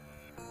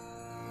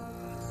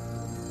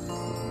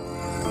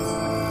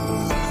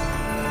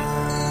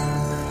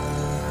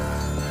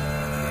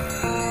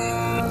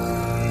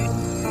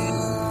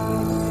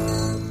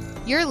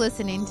You're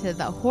listening to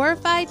the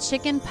Horrified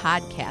Chicken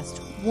Podcast.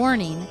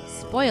 Warning,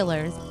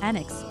 spoilers, and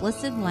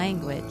explicit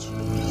language.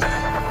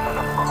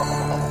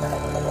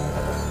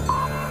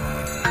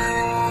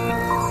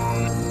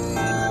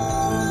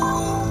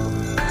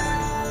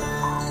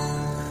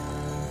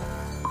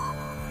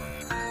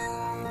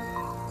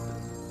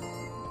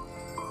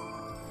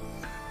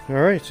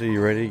 All right, so you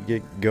ready to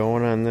get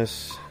going on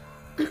this?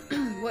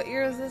 What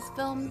year is this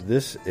filmed?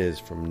 This is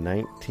from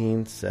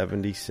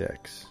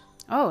 1976.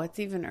 Oh, it's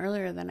even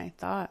earlier than I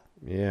thought.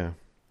 Yeah.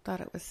 Thought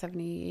it was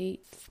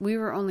 78. We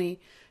were only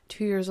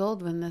 2 years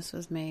old when this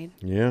was made.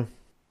 Yeah.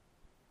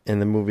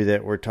 And the movie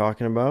that we're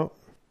talking about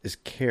is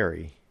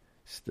Carrie.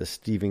 It's the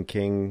Stephen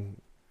King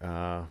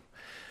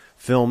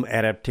film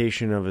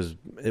adaptation of his...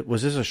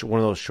 Was this one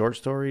of those short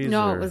stories?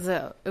 No, or?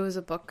 it was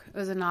a book. It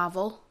was a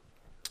novel.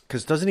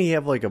 Because doesn't he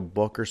have like a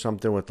book or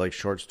something with like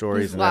short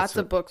stories? There's lots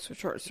of books with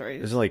short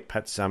stories. Isn't it like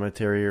Pet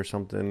Sematary or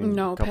something?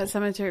 No, Pet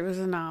Sematary was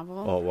a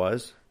novel. Oh, it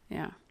was?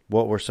 Yeah.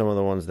 What were some of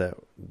the ones that,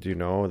 do you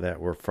know, that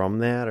were from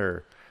that?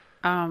 Or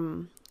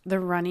The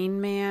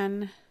Running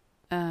Man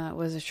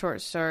was a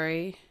short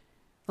story.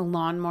 The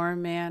Lawnmower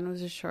Man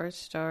was a short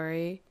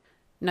story.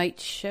 Night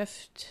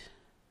Shift.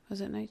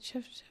 Was it Night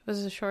Shift?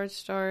 Was a short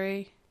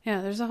story.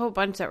 Yeah, there's a whole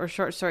bunch that were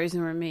short stories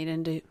and were made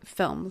into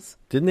films.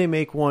 Didn't they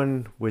make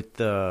one with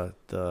the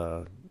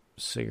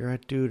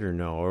cigarette dude or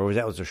no? Or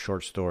that was a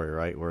short story,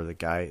 right? Where the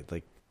guy,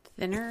 like...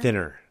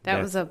 Thinner. That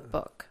was a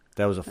book.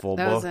 That was a full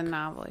book? That was a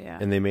novel, yeah.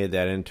 And they made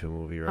that into a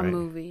movie, right? A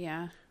movie,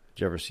 yeah.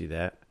 Did you ever see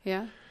that?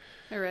 Yeah.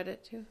 I read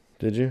it, too.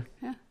 Did you?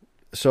 Yeah.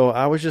 So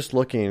I was just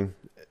looking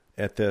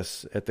at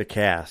the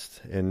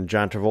cast, and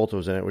John Travolta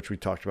was in it, which we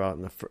talked about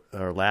in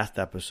our last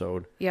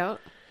episode.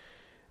 Yep.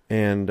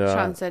 And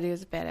Sean said he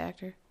was a bad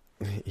actor.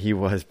 He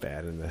was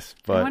bad in this.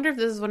 But I wonder if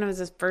this is one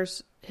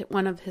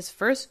of his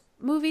first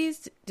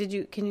movies. Can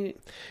you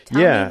tell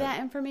me that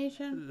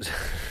information?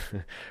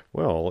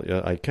 Well,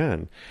 I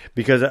can.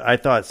 Because I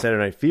thought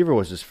Saturday Night Fever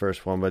was his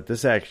first one, but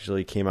this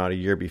actually came out a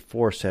year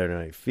before Saturday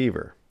Night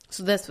Fever.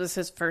 So this was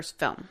his first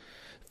film.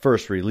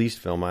 First released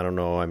film. I don't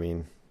know. I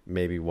mean,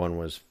 maybe one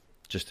was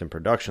just in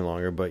production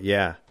longer, but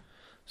yeah.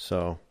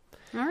 So.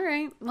 All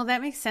right. Well,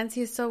 that makes sense.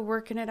 He's still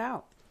working it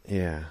out.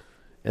 Yeah.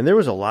 And there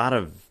was a lot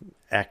of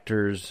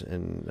actors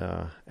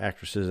and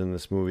actresses in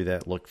this movie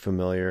that looked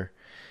familiar.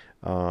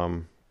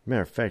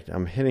 Matter of fact,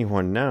 I'm hitting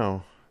one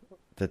now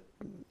that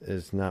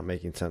is not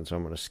making sense, so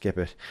I'm going to skip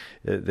it.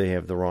 They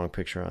have the wrong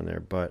picture on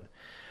there. But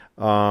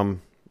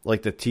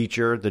like the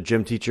teacher, the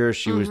gym teacher,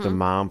 she was the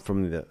mom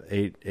from the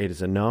Eight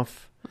is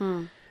Enough.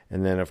 Mm.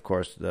 And then, of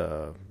course,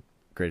 the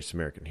Greatest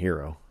American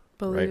Hero.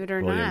 Believe it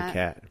or William not.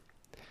 Katt.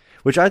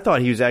 Which I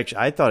thought his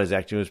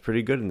acting was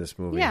pretty good in this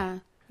movie. Yeah.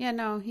 Yeah,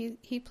 no,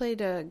 he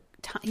played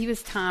he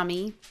was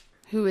Tommy,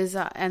 who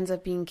ends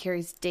up being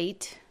Carrie's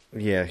date.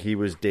 Yeah, he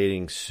was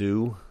dating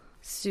Sue.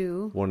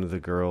 One of the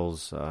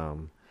girls.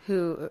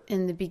 Who,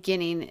 in the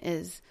beginning,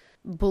 is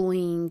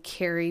bullying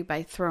Carrie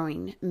by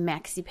throwing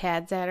maxi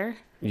pads at her.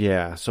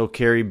 Yeah, so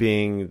Carrie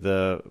being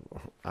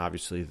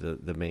obviously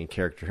the main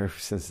character,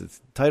 since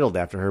it's titled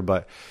after her,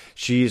 but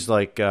she's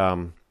like,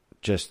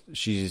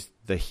 she's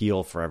the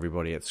heel for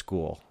everybody at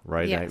school,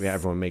 right? Yes.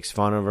 Everyone makes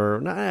fun of her.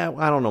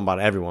 I don't know about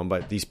everyone,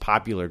 but these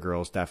popular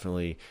girls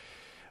definitely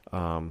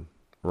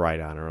ride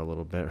on her a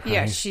little bit, right?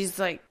 Yeah, she's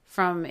like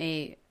from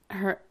a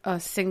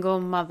single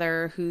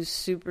mother who's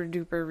super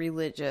duper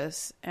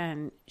religious,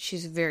 and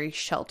she's very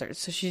sheltered.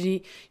 So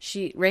she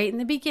right in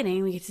the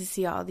beginning, we get to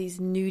see all these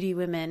nudie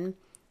women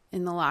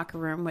in the locker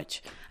room,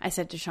 which I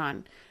said to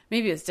Sean,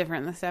 maybe it was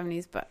different in the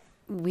 70s, but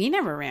we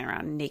never ran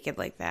around naked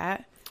like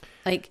that.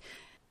 Like,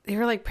 they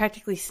were like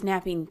practically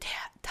snapping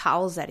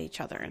towels at each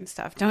other and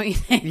stuff, don't you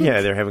think?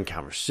 Yeah, they're having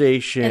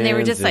conversations and they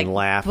were just like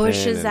laughing,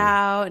 bushes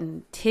out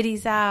and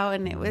titties out,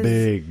 and it was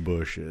big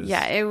bushes.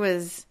 Yeah, it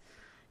was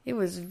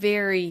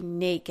very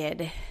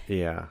naked.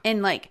 Yeah,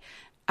 and like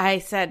I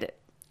said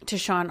to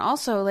Sean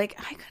also, like,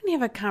 I couldn't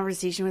have a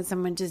conversation with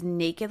someone just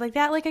naked like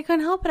that. Like, I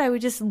couldn't help it. I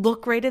would just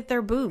look right at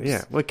their boobs.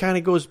 Yeah, well, it kind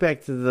of goes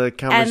back to the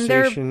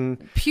conversation. And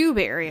their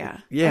pube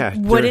area. Yeah. I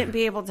wouldn't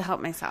be able to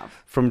help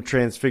myself. From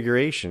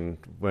Transfiguration,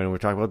 when we're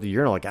talking about the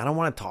urinal, like, I don't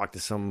want to talk to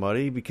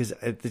somebody because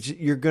I don't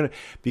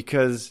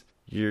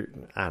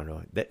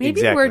know.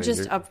 Maybe we're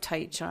just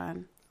uptight,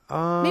 Sean.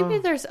 Maybe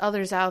there's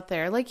others out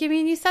there. Like, I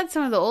mean, you said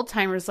some of the old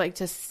timers like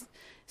to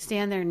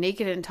stand there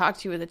naked and talk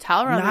to you with a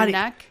towel around their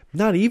neck.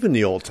 Not even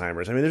the old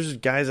timers. I mean, there's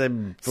just guys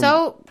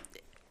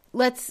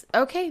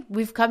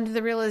we've come to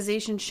the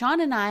realization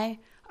Sean and I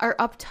are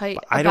uptight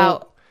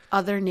about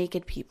other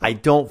naked people. I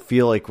don't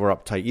feel like we're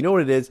uptight. You know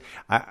what it is?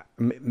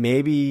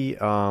 Maybe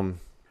if I'm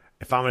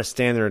going to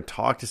stand there and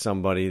talk to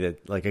somebody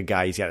that, like a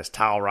guy, he's got his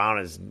towel around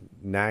his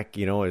neck,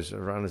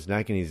 around his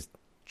neck, and he's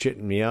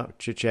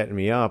chit-chatting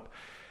me up,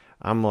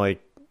 I'm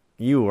like,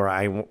 you or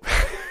I won't.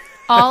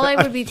 All I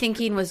would be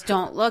thinking was,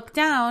 don't look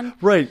down.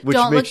 Right. Which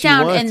don't makes look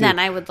down, you want and to. then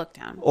I would look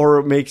down.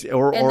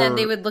 And then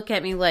they would look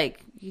at me like,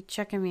 you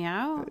checking me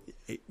out?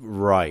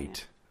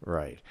 Right. Yeah.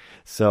 Right.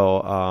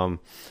 So,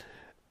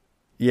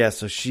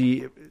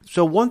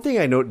 so one thing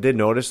I did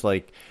notice,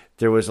 like,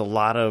 there was a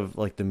lot of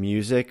like the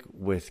music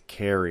with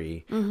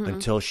Carrie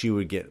until she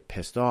would get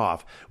pissed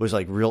off was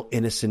like real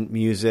innocent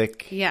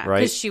music. Yeah,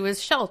 right. because she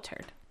was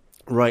sheltered.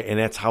 Right, and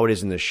that's how it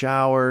is in the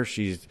shower.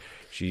 She's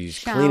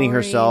cleaning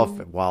herself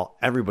while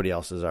everybody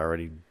else is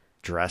already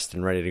dressed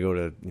and ready to go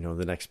to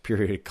the next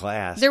period of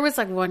class. There was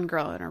like one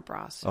girl in her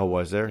bras. Oh,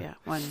 was there? Yeah,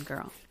 one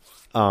girl.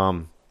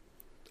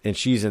 And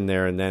she's in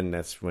there, and then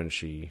that's when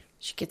she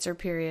gets her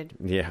period.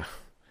 Yeah.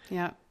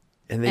 Yeah.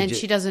 And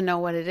she doesn't know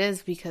what it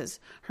is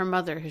because her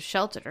mother has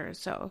sheltered her,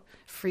 so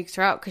it freaks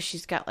her out because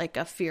she's got like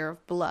a fear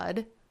of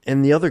blood.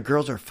 And the other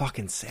girls are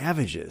fucking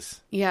savages.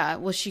 Yeah,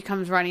 well, she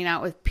comes running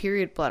out with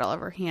period blood all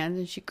over her hands,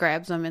 and she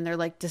grabs them, and they're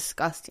like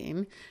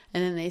disgusting.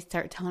 And then they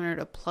start telling her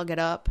to plug it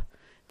up,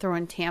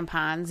 throwing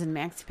tampons and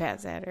maxi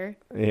pads at her.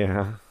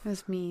 Yeah. It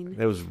was mean.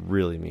 That was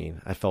really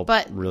mean. I felt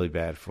really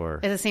bad for her.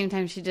 At the same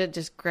time, she did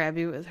just grab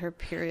you with her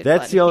period.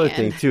 That's the other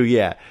hand. thing too.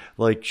 Yeah,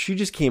 like she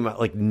just came out.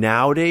 Like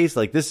nowadays,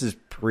 like this is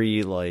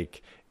pre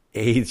like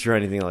AIDS or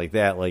anything like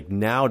that. Like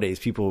nowadays,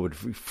 people would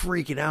be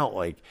freaking out.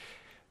 Like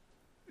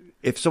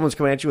if someone's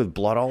coming at you with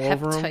blood all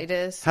over them,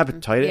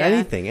 hepatitis, yeah.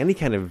 anything, any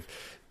kind of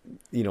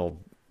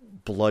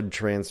blood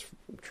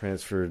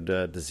transferred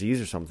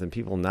disease or something,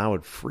 people now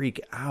would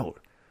freak out.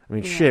 I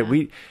mean, shit,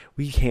 we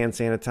hand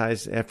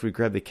sanitize after we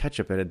grab the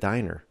ketchup at a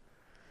diner.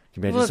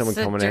 Can you imagine someone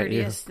coming at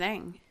you? It's the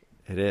dirtiest thing.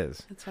 It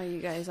is. That's why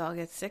you guys all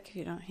get sick if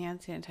you don't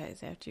hand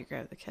sanitize after you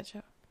grab the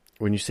ketchup.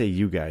 When you say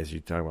you guys,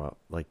 you're talking about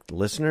like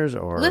listeners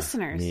or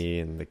me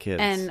and the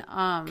kids? And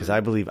because I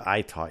believe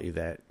I taught you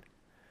that.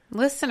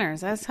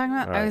 Listeners, I was talking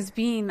about. Right. I was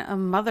being a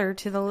mother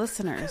to the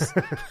listeners.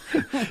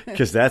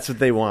 Because that's what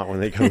they want when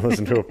they come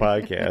listen to a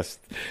podcast.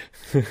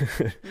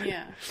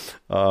 Yeah.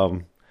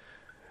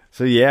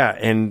 So yeah,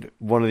 and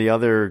one of the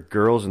other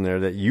girls in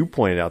there that you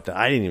pointed out that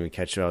I didn't even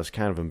catch it, I was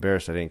kind of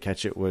embarrassed I didn't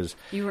catch it, was...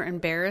 You were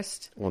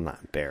embarrassed? Well, not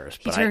embarrassed,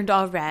 but he turned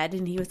all red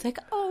and he was like,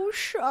 oh,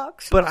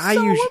 shucks, but I'm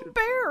so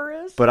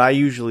embarrassed. But I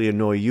usually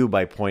annoy you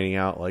by pointing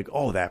out, like,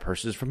 oh, that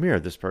person is from here,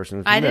 this person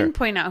is from I there. didn't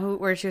point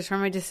out where she was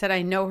from, I just said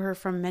I know her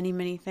from many,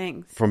 many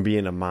things. From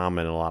being a mom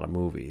in a lot of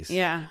movies.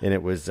 Yeah. And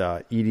it was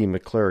Edie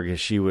McClurg,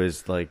 she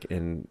was like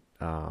in...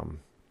 what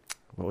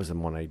was the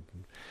one I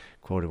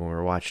quoted when we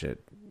were watching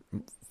it?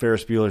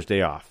 Ferris Bueller's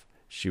Day Off.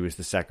 She was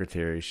the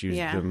secretary. She was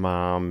the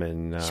mom,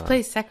 and she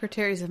plays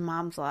secretaries and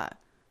moms a lot.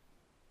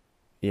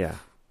 Yeah.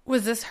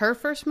 Was this her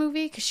first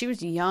movie? Because she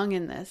was young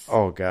in this.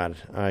 Oh God,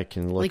 I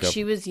can look up.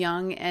 She was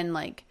young, and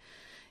like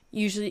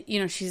usually,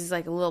 she's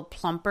like a little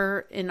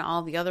plumper in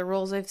all the other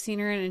roles I've seen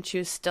her in, and she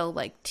was still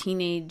like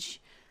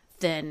teenage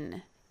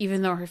thin,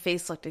 even though her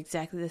face looked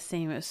exactly the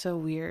same. It was so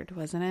weird,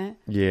 wasn't it?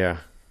 Yeah.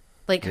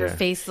 Like her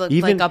face looked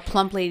like a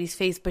plump lady's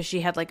face, but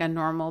she had like a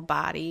normal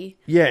body.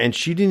 Yeah, and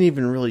she didn't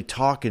even really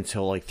talk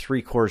until like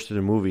 3/4 of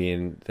the movie,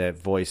 and that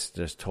voice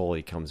just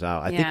totally comes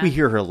out. I think we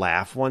hear her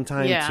laugh one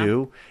time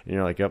too, and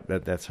you're like, "Oh,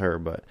 that's her."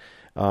 But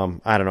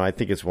I don't know. I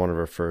think it's one of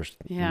her first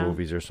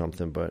movies or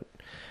something. But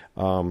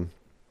so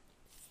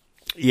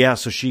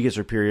she gets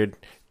her period.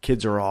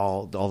 Kids are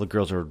all the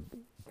girls are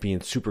being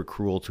super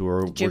cruel to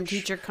her. The gym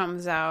teacher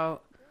comes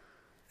out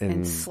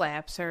and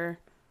slaps her.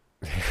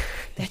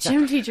 That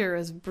gym teacher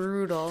was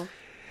brutal.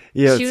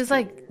 Yeah, she was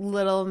like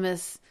Little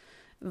Miss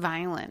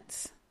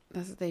Violence.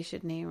 That's what they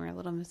should name her,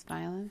 Little Miss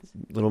Violence.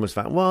 Little Miss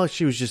Violence. Well,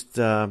 she was just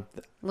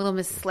Little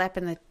Miss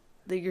slapping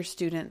your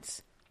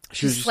students.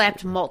 She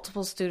slapped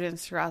multiple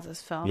students throughout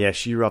this film. Yeah,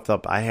 she roughed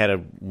up. I had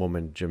a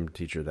woman gym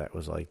teacher that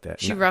was like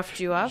that. She roughed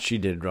you up? She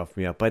did rough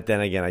me up. But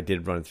then again, I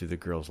did run through the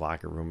girls'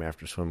 locker room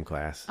after swim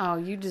class. Oh,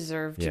 you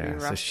deserve to be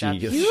roughed up.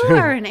 You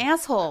are an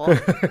asshole.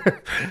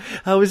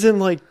 I was in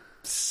like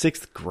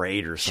 6th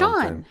grade or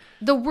something. Sean,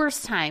 the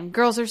worst time.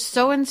 Girls are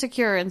so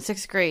insecure in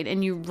 6th grade,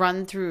 and you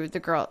run through the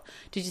girl.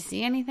 Did you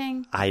see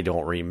anything? I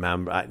don't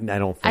remember. I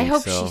don't think so. I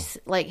hope she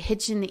like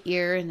hit you in the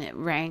ear and it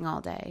rang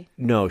all day.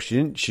 No, she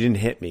didn't. She didn't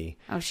hit me.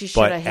 Oh, she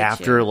should have hit you. But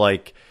after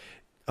like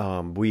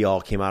we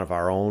all came out of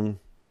our own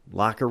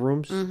locker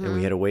rooms and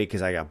we had to wait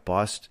because I got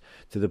bussed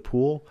to the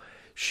pool.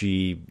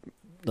 She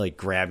like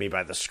grabbed me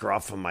by the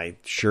scruff of my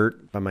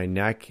shirt, by my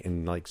neck,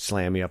 and like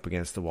slammed me up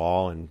against the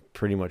wall and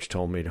pretty much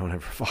told me don't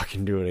ever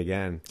fucking do it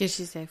again. Did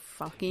she say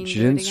fucking She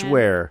didn't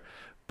swear,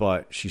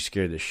 but she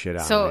scared the shit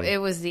out of me. So it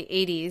was the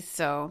 80s,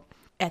 so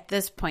at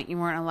this point you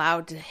weren't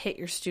allowed to hit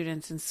your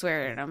students and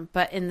swear at them.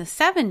 But in the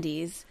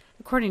 70s,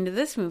 according to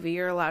this movie,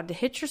 you're allowed to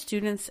hit your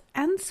students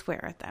and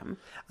swear at them.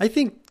 I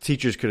think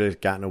teachers could have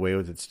gotten away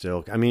with it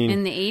still. I mean,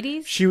 in the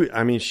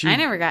 80s? I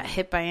never got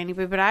hit by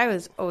anybody, but I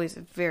was always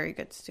a very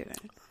good student.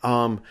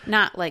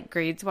 Not like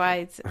grades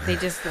wise. They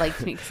just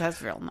liked me because I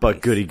was real nice. But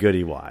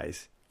goody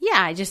wise.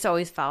 Yeah, I just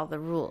always followed the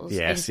rules.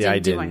 Yeah, I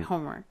didn't do my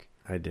homework.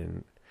 I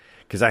didn't.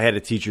 Because I had a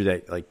teacher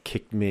that like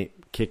kicked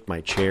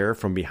my chair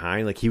from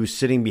behind. Like he was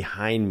sitting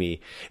behind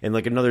me and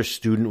like another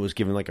student was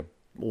giving like a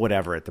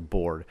whatever at the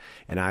board.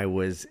 And I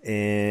was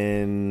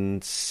in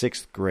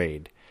 6th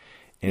grade.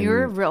 And, you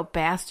were a real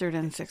bastard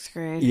in 6th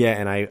grade. Yeah,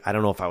 and I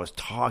don't know if I was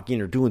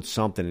talking or doing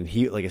something. And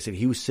he, like I said,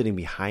 he was sitting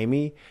behind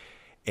me.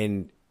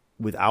 And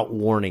without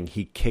warning,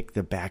 he kicked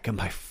the back of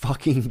my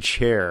fucking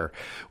chair,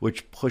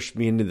 which pushed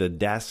me into the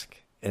desk.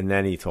 And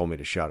then he told me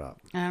to shut up.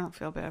 I don't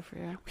feel bad for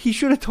you. He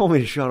should have told me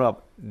to shut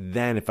up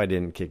then if I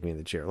didn't kick me in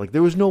the chair. Like,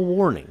 there was no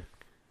warning.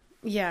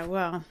 Yeah,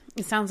 well,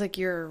 it sounds like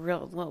you're a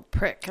real little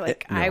prick.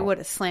 Like, No. I would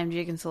have slammed you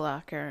against the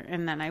locker,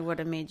 and then I would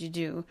have made you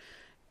do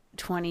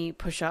 20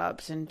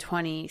 push-ups and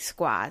 20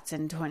 squats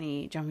and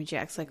 20 jumping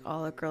jacks like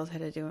all the girls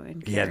had to do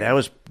in Yeah, Carrie.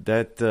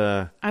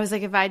 that. I was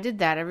like, if I did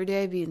that every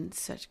day, I'd be in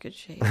such good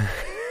shape.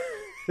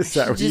 Is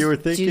that what just you were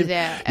do thinking?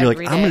 that You're like,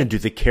 every I'm day. going to do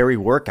the Carrie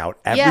workout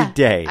every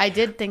day. I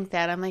did think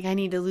that. I'm like, I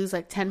need to lose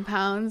like 10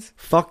 pounds.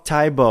 Fuck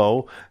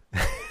Tybo.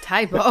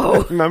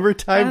 Tybo. Remember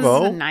That was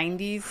Tybo? in the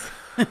 90s.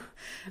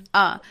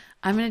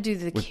 I'm going to do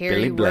the With Carrie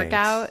Billy Blanks.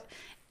 workout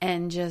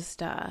and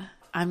just,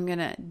 I'm going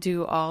to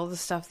do all the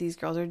stuff these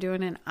girls are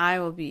doing and I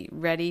will be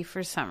ready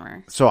for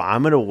summer. So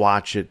I'm going to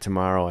watch it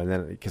tomorrow, and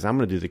then because I'm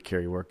going to do the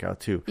Carrie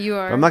workout too. You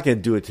are? But I'm not going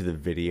to do it to the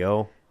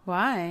video.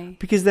 Why?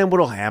 Because then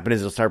what'll happen is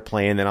it'll start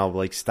playing, then I'll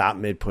like stop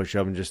mid push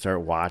up and just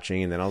start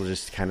watching, and then I'll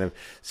just kind of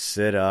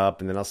sit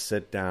up, and then I'll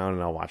sit down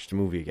and I'll watch the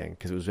movie again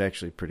because it was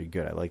actually pretty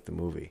good. I like the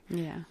movie,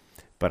 Yeah.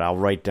 but I'll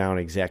write down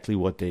exactly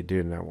what they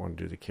did, and I want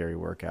to do the Carrie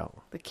workout,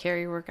 The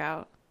Carrie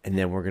workout. and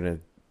then we're gonna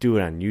do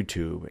it on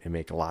YouTube and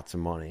make lots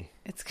of money.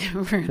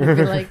 We're going to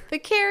be like, the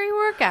Carrie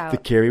workout. The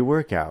Carrie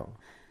workout,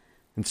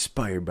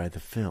 inspired by the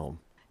film.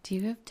 Do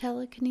you have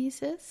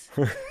telekinesis?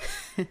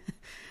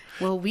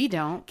 Well, we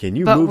don't. Can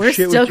you but move we're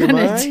shit still with your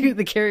gonna mind? do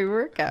the Carrie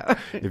workout.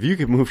 If you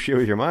could move shit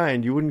with your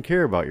mind, you wouldn't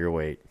care about your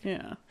weight.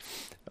 Yeah.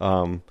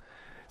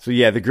 So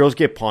yeah, the girls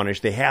get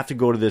punished. They have to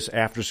go to this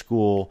after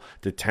school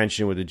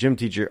detention with the gym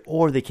teacher,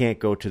 or they can't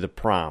go to the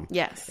prom.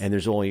 Yes. And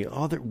there's only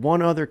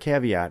one other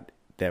caveat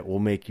that will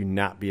make you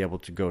not be able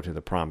to go to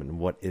the prom. And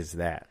what is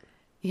that?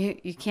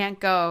 You can't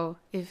go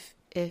if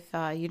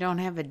you don't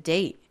have a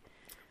date.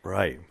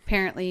 Right.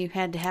 Apparently, you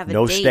had to have a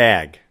No date.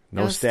 stag.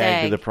 No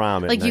stag to the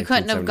prom. Like you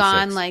couldn't have 1976.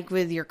 gone like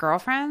with your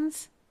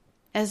girlfriends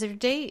as your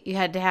date. You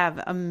had to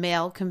have a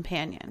male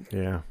companion.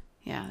 Yeah.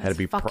 Yeah, that's Had to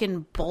be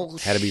fucking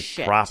bullshit. Had to be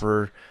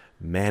proper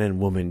man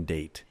and woman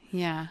date.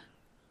 Yeah,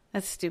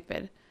 that's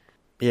stupid.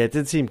 Yeah, it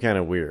did seem kind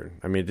of weird.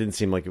 I mean, it didn't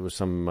seem like it was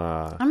some.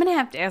 I'm gonna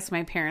have to ask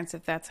my parents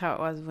if that's how it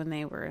was when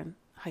they were in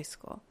high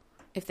school.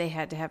 If they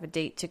had to have a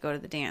date to go to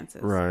the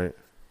dances, Right.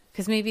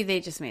 Because maybe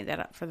they just made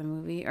that up for the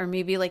movie, or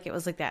maybe like it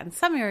was like that in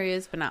some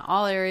areas, but not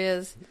all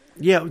areas.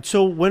 Yeah.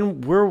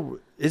 So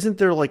isn't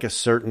there like a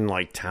certain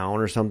like town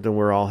or something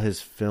where all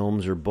his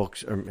films or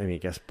books, or I mean, I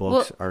guess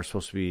books are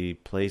supposed to be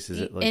placed?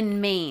 Is it like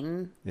In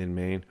Maine? in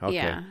Maine? Okay.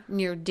 Yeah,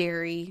 near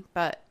Derry,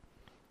 but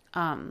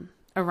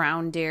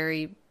around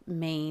Derry,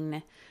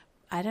 Maine.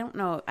 I don't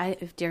know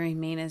if Derry,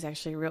 Maine is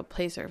actually a real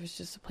place or if it's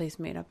just a place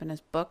made up in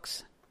his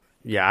books.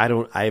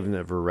 Yeah, I've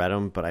never read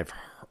them, but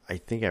I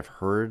think I've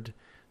heard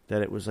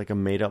that it was like a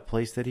made up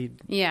place that he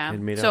had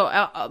made so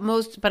up.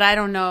 but I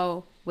don't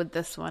know with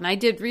this one. I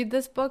did read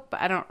this book, but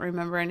I don't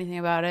remember anything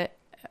about it.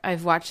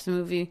 I've watched the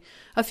movie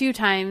a few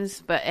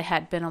times, but it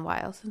had been a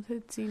while since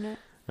I'd seen it.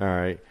 All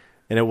right,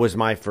 and it was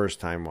my first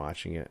time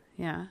watching it.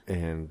 Yeah.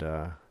 And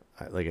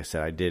like I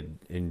said, I did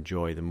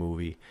enjoy the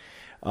movie.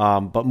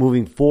 But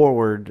moving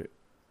forward,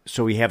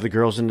 so we have the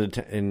girls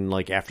in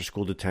like after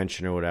school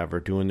detention or whatever,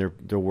 doing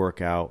their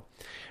workout.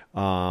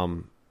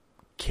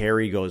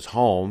 Carrie goes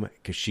home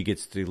because she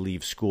gets to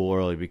leave school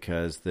early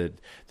because the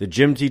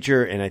gym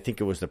teacher and I think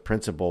it was the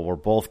principal were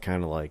both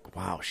kind of like,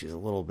 wow, she's a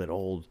little bit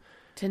old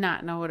To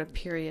not know what a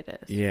period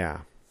is. Yeah.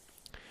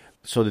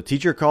 So the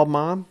teacher called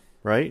mom,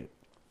 right?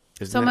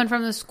 Someone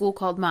from the school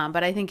called mom,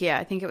 but I think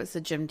it was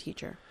the gym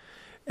teacher.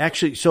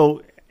 Actually,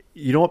 so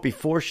you know what?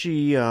 Before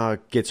she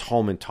gets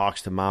home and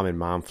talks to mom and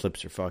mom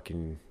flips her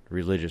fucking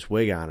religious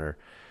wig on her,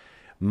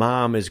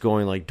 mom is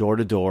going like door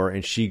to door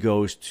and she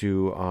goes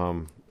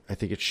to, I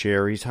think it's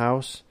Sherry's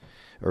house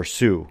or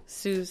Sue.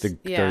 Sue's,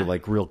 the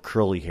like real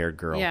curly haired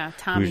girl. Yeah,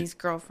 Tommy's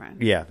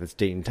girlfriend. Yeah, that's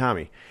dating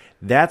Tommy.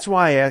 That's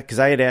why, because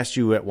I had asked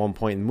you at one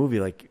point in the movie,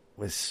 like,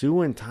 was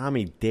Sue and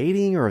Tommy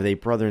dating or are they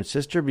brother and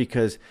sister?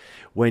 Because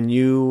when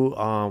you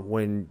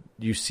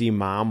see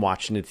mom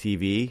watching the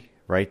TV,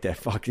 right, that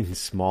fucking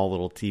small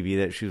little TV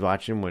that she was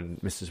watching when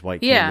Mrs.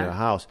 White came into the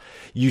house,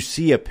 you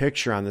see a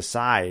picture on the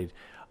side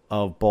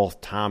of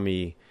both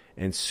Tommy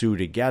and Sue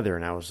together,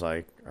 and I was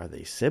like, are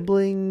they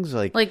siblings?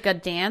 Like a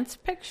dance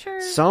picture?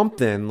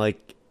 Something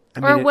like,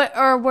 I mean,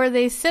 or were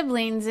they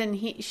siblings and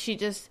she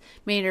just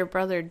made her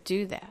brother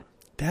do that?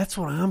 That's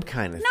what I'm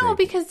kind of thinking. No,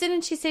 because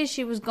didn't she say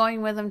she was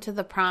going with him to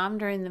the prom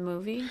during the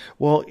movie?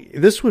 Well,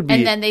 this would be...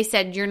 And then they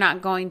said, you're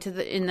not going to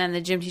the... And then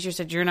the gym teacher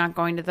said, you're not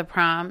going to the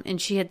prom. And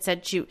she had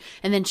said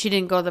And then she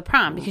didn't go to the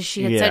prom because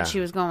she had said she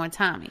was going with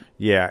Tommy.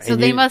 Yeah. So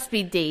they must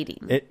be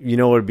dating. You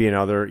know what would be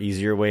another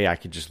easier way? I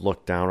could just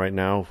look down right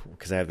now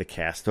because I have the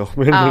cast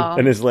open. Oh.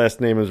 And his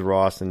last name is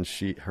Ross and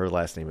her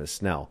last name is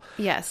Snell.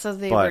 Yeah, so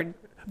they were...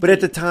 But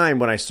at the time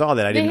when I saw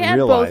that, I didn't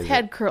realize They both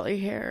had curly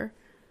hair.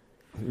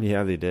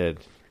 Yeah, they did.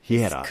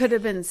 Could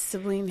have been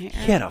sibling hair.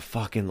 He had a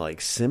fucking like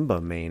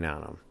Simba mane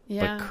on him,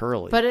 but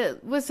curly. But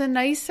it was a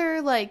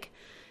nicer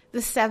the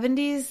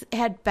 70s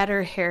had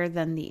better hair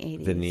than the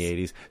 80s. Than the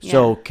 80s. Yeah.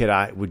 So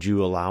would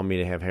you allow me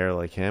to have hair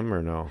like him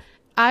or no?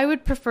 I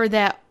would prefer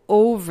that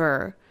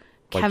over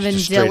Like Kevin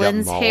just straight up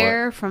Dillon's mullet?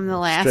 hair from the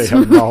last Straight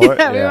up movie mullet,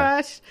 that we yeah.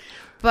 watched.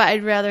 But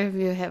I'd rather have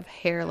you have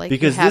hair like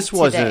Because you have this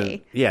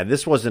wasn't, today.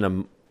 this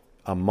wasn't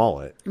a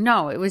mullet.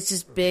 No, it was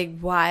just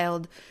big,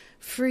 wild,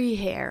 free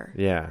hair.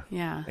 Yeah.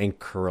 Yeah. And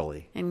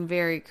curly. And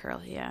very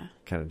curly, yeah.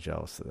 Kind of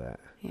jealous of that.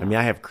 Yeah. I mean,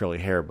 I have curly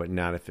hair, but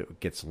not if it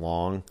gets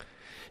long.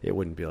 It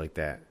wouldn't be like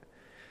that.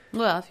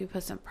 Well, if you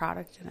put some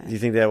product in Do you it.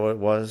 think that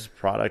was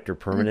product or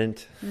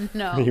permanent?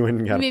 No. He went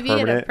and got Maybe a he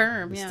had permanent. a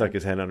perm, yeah. Stuck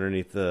his head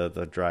underneath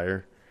the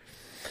dryer.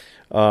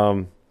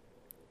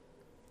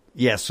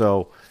 Yeah,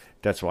 so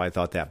that's why I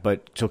thought that.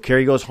 But so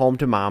Carrie goes home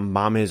to mom.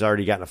 Mom has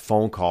already gotten a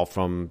phone call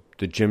from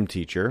the gym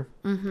teacher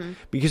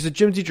because the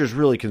gym teacher is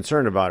really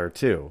concerned about her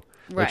too.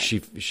 Like Right.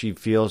 she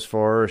feels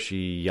for her.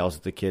 She yells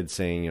at the kid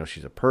saying,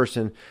 she's a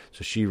person.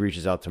 So she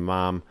reaches out to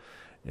mom,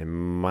 and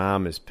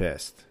mom is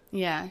pissed.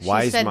 Yeah. she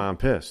Why is said- mom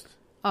pissed?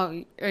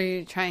 Oh, are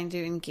you trying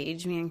to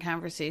engage me in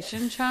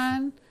conversation,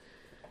 Sean?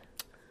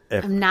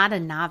 If- I'm not a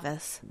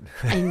novice.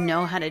 I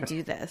know how to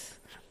do this.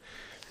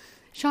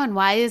 Sean,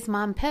 why is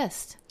mom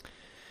pissed?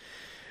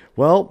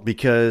 Well,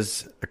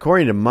 because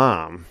according to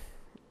mom,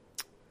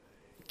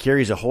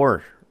 Carrie's a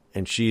whore,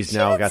 and she's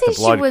now got the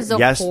blood. She was a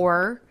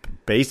whore.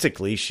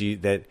 Basically,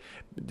 that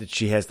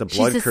she has the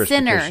blood She's a curse.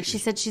 sinner. because She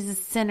said she's a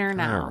sinner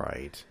now. All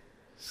right,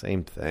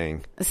 same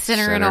thing. A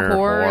sinner and a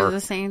whore are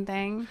the same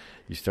thing.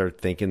 You start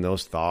thinking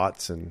those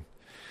thoughts, and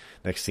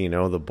next thing you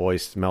know, the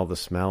boys smell the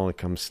smell and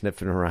come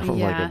sniffing around like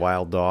Yeah. a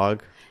wild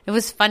dog. It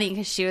was funny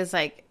because she was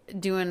like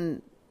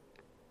doing,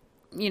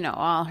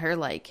 all her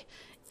like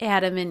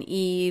Adam and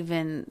Eve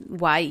and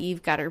why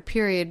Eve got her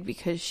period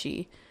because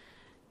she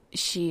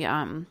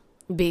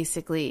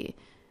basically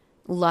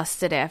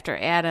lusted after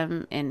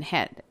Adam and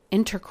had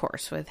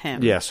intercourse with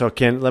him. Yeah, so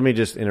let me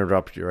just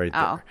interrupt you right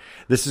Oh. there.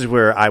 This is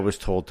where I was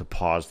told to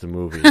pause the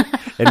movie,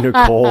 and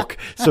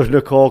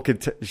Nicole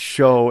could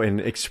show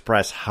and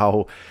express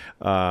how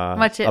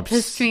Much it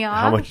pissed me off?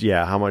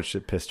 How much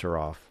it pissed her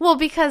off. Well,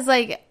 because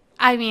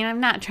I'm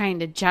not trying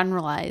to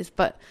generalize,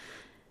 but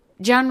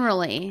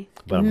generally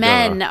But I'm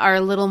men gonna. are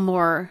a little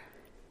more,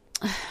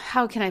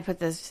 how can I put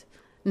this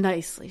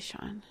nicely,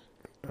 Sean?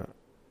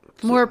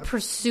 More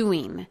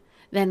pursuing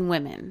than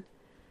women.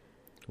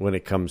 When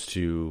it comes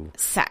to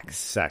Sex.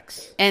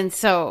 sex, And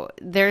so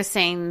they're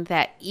saying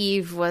that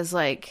Eve was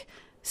like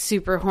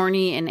super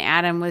horny and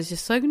Adam was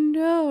just like,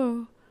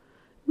 no.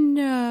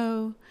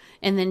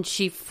 And then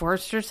she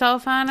forced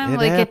herself on him.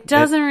 It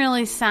doesn't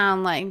really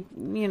sound like,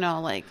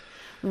 like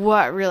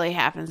what really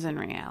happens in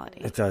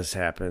reality. it does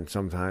happen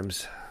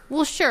sometimes.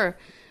 Well, sure.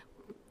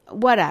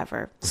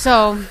 Whatever.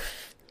 So,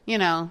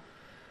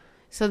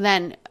 so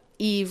then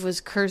Eve was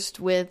cursed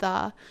with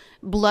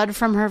blood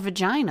from her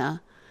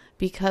vagina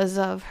because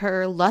of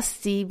her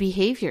lusty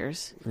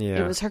behaviors.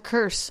 Yeah. It was her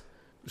curse.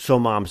 So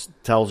mom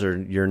tells her,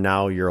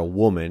 you're a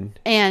woman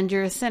And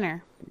you're a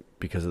sinner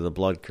because of the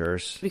blood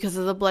curse. because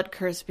of the blood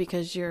curse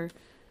because it's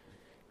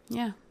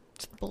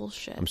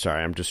bullshit. I'm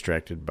sorry, I'm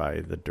distracted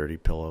by the dirty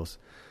pillows.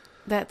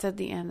 That's at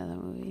the end of the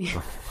movie.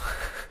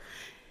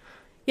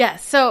 Yeah,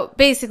 so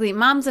basically,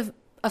 mom's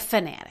a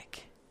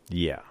fanatic.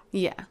 Yeah,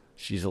 Yeah.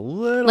 she's a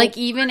little Like,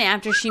 even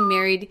after she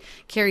married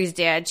Carrie's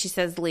dad, she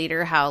says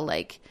later how,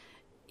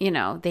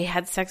 they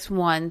had sex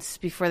once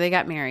before they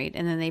got married,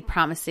 and then they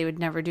promised they would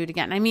never do it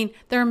again. I mean,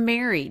 they're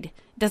married.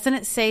 Doesn't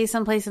it say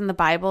someplace in the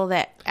Bible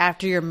that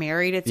after you're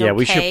married, it's okay? Yeah,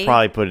 we should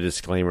probably put a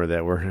disclaimer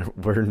that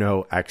we're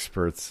no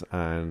experts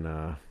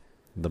on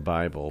the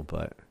Bible,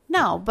 but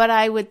No, but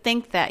I would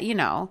think that,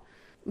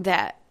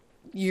 that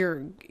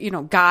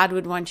God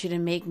would want you to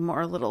make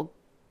more little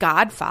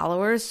God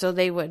followers, so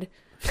they would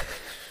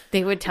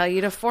tell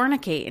you to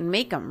fornicate and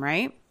make them,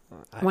 right?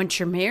 Once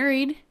you're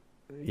married.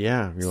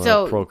 yeah, you want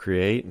So- to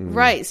procreate, and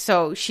Right.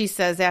 So she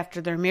says after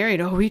they're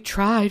married, we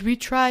tried,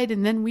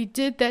 and then we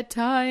did that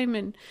time,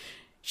 and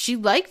she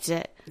liked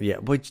it. Yeah,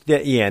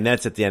 and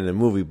that's at the end of the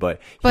movie. But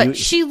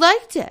She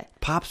liked it.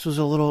 Pops was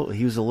a little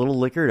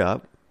liquored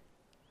up,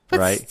 But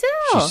right? still.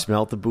 She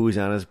smelled the booze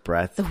on his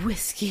breath, The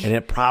whiskey. and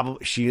it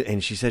probably she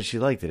said she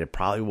liked it. It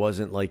probably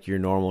wasn't like your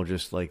normal,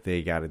 just like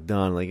they got it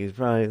done. Like it's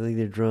probably like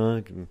they're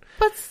drunk, and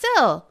But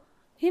still,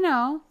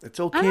 it's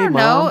okay, I don't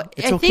Mom. know.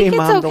 It's I okay, think it's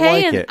Mom, okay, to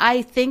like and it.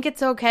 I think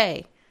it's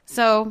okay.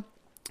 So,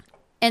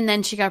 and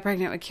then she got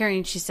pregnant with Carrie,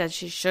 and she said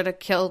she should have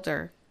killed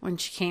her when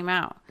she came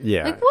out.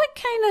 Yeah. Like, what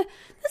kind of...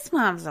 This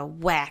mom's a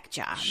whack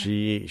job.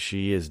 She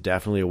is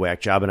definitely a whack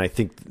job, and I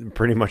think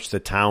pretty much the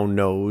town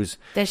knows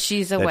That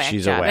she's a that whack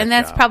she's a job. whack And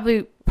that's job.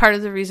 probably part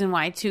of the reason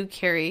why, too,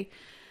 Carrie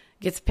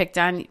gets picked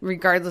on,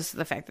 regardless of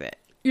the fact that,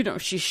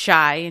 she's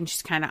shy and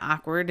she's kind of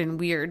awkward and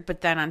weird. But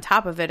then on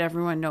top of it,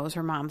 everyone knows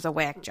her mom's a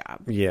whack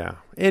job. Yeah.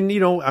 And,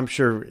 I'm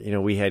sure,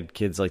 we had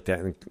kids like that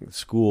in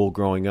school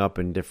growing up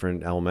in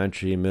different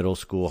elementary, middle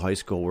school, high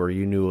school, where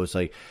you knew it was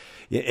like,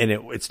 and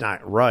it's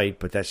not right,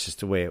 but that's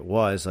just the way it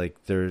was.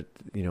 Like there,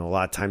 a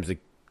lot of times the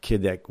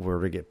kid that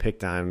were to get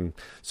picked on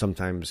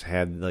sometimes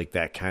had like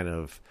that kind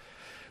of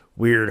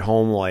weird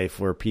home life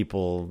where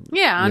people.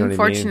 Yeah, you know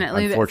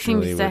unfortunately, what I mean?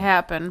 that seems to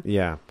happen.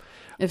 Yeah.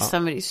 If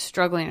somebody's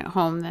struggling at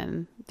home,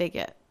 then they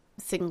get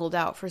singled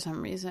out for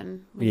some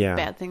reason. When Yeah.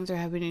 bad things are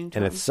happening to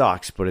And them. it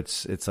sucks, but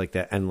it's like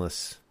that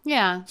endless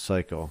Yeah.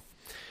 cycle.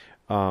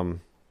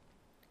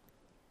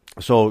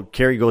 So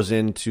Carrie goes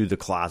into the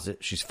closet.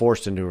 She's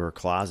forced into her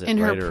closet. In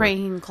her right? Or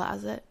praying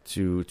closet.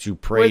 to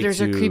pray Where there's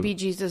to, a creepy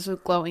Jesus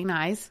with glowing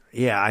eyes.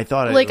 Yeah, I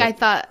thought I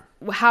thought,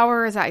 how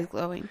are his eyes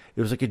glowing?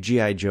 it was like a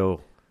G.I. Joe.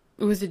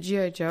 It was a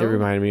G.I. Joe. It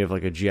reminded me of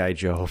like a G.I.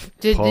 Joe.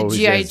 Did the pose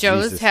G.I. as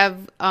Joes Jesus.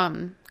 have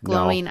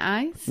glowing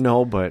eyes?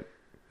 No, but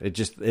it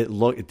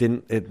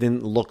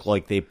didn't look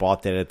like they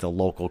bought that at the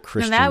local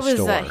Christian No, that was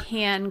store. a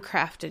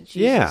handcrafted Jesus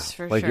Yeah,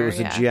 for like sure. it was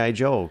a G.I.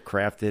 Joe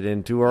crafted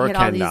into He her had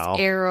Ken all these doll.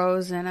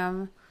 arrows in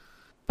him.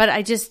 But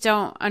I just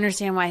don't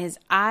understand why his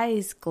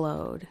eyes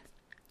glowed.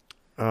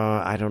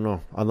 I don't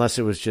know, unless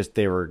it was just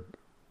they were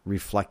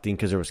reflecting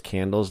because there was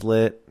candles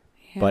lit.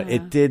 But Yeah.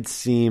 it did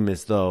seem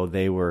as though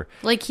they were.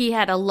 Like he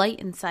had a light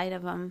inside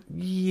of him.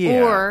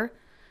 Yeah. Or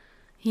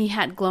he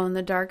had glow in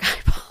the dark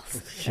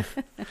eyeballs.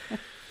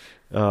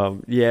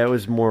 Yeah, it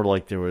was more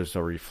like there was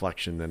a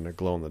reflection than a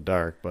glow in the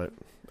dark. But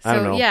I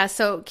don't know.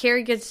 So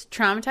Carrie gets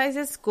traumatized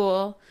at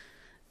school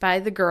by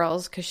the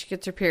girls because she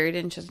gets her period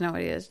and she doesn't know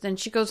what it is. Then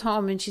she goes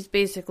home and she's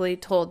basically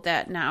told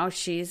that now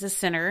she's a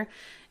sinner.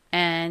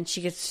 And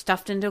she gets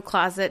stuffed into a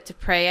closet to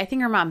pray. I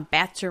think her mom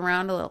bats her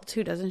around a little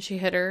too, doesn't she?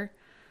 Hit her.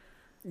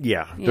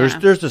 Yeah, Yeah.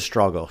 there's the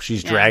struggle.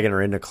 She's Yeah. dragging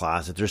her into the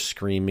closet. They're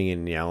screaming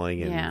and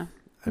yelling. And, Yeah.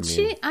 I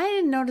mean, I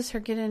didn't notice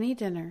her get any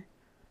dinner.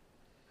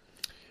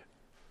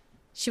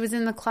 She was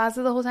in the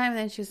closet the whole time, and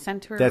then she was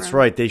sent to her that's room.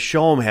 right. They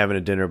show them having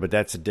a dinner, but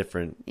that's a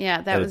different.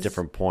 Yeah, that at was a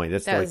different point.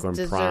 That's that like was when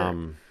dessert.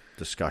 prom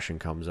discussion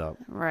comes up.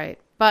 Right.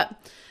 But,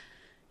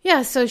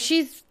 yeah, so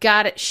she's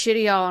got it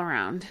shitty all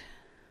around.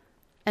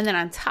 And then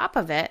on top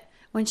of it,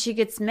 when she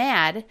gets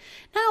mad...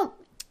 Now,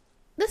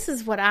 this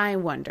is what I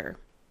wonder.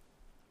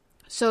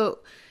 So,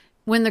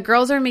 when the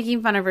girls are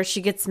making fun of her,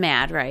 she gets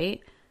mad, right?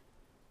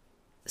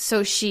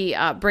 So she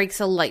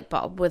breaks a light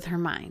bulb with her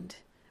mind.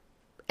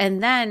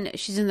 And then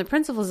she's in the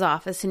principal's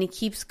office, and he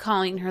keeps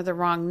calling her the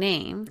wrong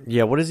name.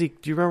 Yeah, what is he?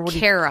 Do you remember what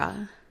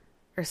Kara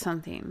or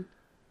something.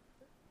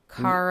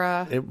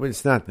 Kara.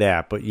 It's not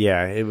that, but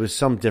yeah, it was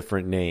some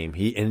different name.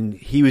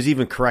 He was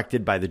even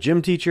corrected by the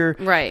gym teacher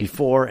Right.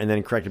 before, and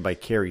then corrected by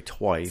Carrie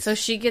twice. So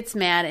she gets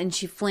mad and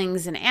she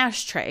flings an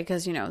ashtray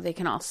because, you know, they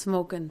can all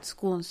smoke in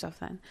school and stuff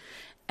then.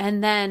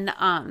 And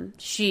then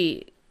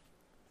she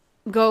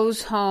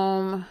goes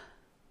home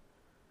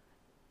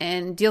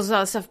and deals with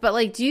all this stuff. But,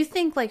 like, do you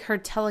think, like, her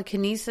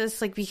telekinesis,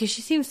 like, because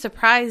she seems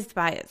surprised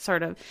by it,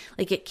 sort of,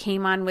 like, it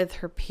came on with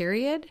her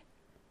period?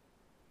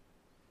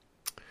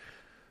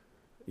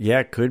 Yeah,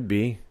 it could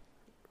be.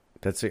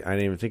 I didn't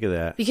even think of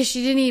that. Because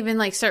she didn't even,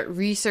 like, start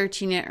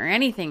researching it or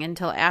anything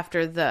until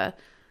after the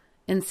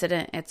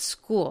incident at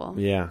school.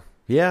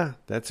 Yeah,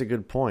 that's a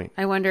good point.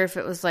 I wonder if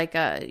it was like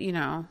a, you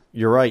know...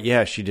 You're right.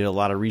 Yeah, she did a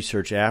lot of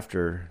research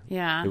after.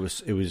 Yeah.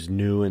 It was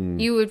new and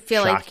You would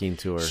feel shocking like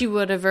to her. she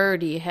would have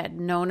already had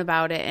known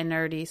about it and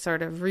already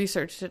sort of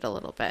researched it a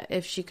little bit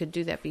if she could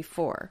do that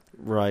before.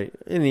 Right.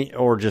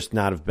 Or just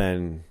not have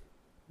been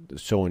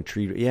so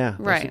intrigued. Yeah, that's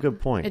Right. a good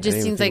point. It I just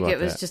didn't even seems think like it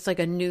about was that. just like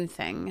a new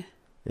thing.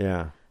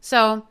 Yeah.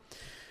 So,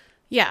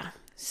 yeah.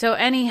 So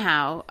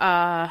anyhow,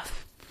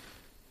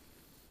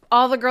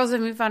 all the girls that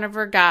made fun of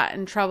her got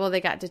in trouble. They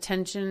got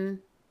detention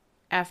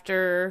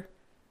after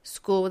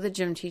school with a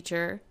gym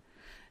teacher.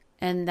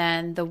 And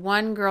then the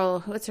one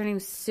girl, what's her name?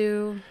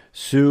 Sue?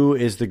 Sue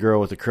is the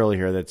girl with the curly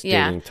hair that's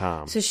dating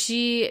Tom. So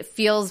she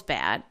feels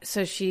bad.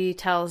 So she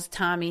tells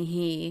Tommy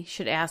he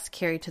should ask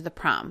Carrie to the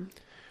prom.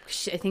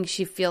 I think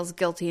she feels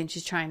guilty and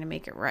she's trying to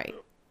make it right.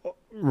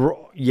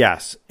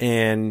 Yes.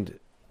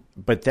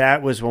 But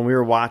that was when we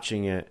were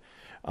watching it.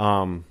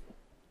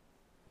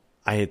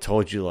 I had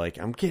told you, like,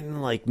 I'm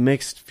getting, like,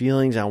 mixed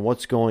feelings on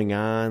what's going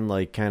on,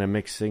 like, kind of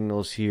mixed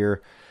signals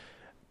here.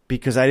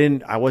 Because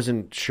I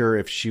wasn't sure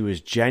if she was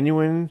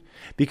genuine.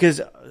 Because,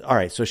 all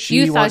right, so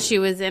You thought she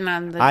was in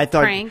on the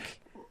prank?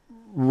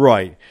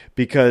 Right.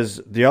 Because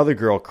the other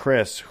girl,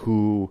 Chris,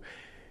 who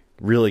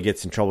really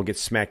gets in trouble, gets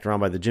smacked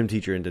around by the gym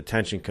teacher in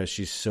detention because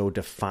she's so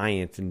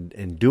defiant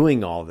and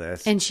doing all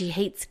this. And she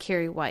hates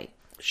Carrie White.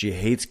 She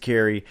hates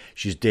Carrie.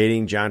 She's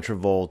dating John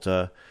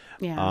Travolta.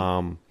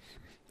 Yeah.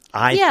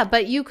 Yeah,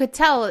 but you could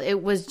tell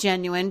it was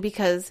genuine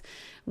because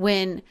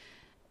when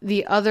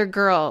the other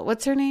girl,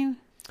 what's her name?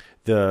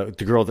 The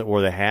girl that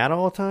wore the hat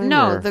all the time?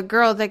 No, or? the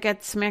girl that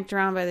gets smacked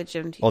around by the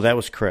gym teacher. Oh, that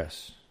was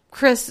Chris.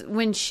 Chris,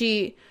 when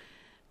she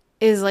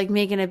is like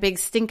making a big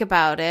stink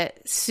about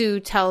it, Sue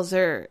tells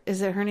her,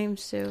 is it her name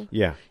Sue?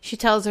 Yeah. She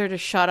tells her to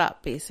shut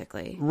up,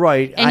 basically.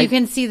 Right. And you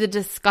can see the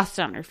disgust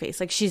on her face.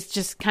 Like she's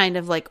just kind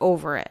of like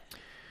over it.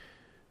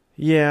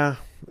 Yeah.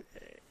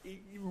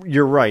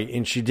 You're right.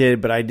 And she did,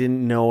 but I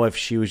didn't know if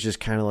she was just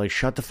kind of like,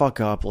 shut the fuck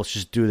up. Let's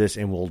just do this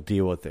and we'll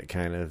deal with it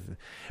kind of.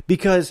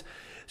 Because,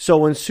 so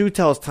when Sue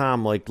tells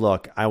Tom, like,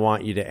 look, I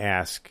want you to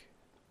ask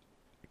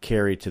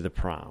Carrie to the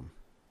prom.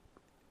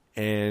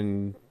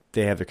 And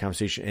they have their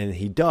conversation and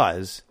he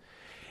does.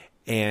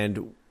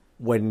 And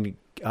when,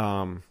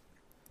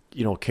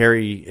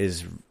 Carrie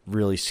is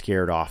really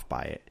scared off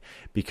by it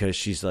because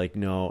she's like,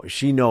 no,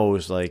 she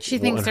knows, like, she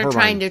thinks they're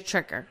trying to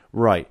trick her.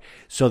 Right.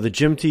 So the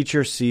gym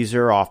teacher sees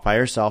her off by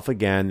herself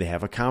again. They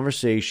have a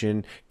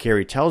conversation.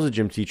 Carrie tells the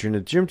gym teacher, and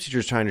the gym teacher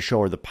is trying to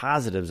show her the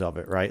positives of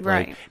it, right?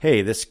 Right. Like,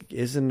 hey, this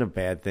isn't a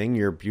bad thing.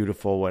 You're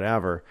beautiful,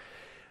 whatever.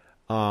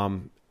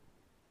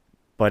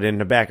 But in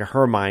the back of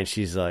her mind,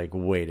 she's like,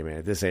 wait a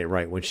minute, this ain't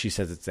right. When she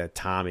says it's that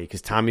Tommy,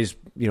 because Tommy's,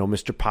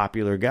 Mr.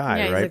 Popular guy,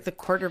 Yeah, he's right? like the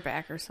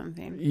quarterback or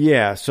something.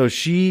 Yeah, so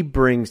she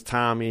brings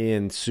Tommy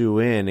and Sue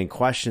in and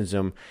questions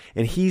him,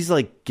 and he's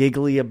like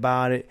giggly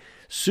about it.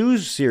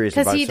 Sue's serious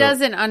about it. Because he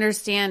doesn't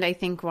understand, I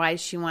think, why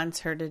she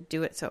wants her to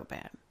do it so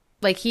bad.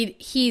 Like,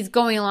 he's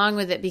going along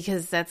with it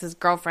because that's his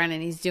girlfriend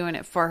and he's doing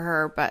it for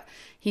her, but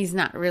he's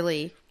not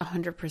really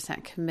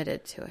 100%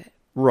 committed to it.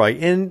 Right,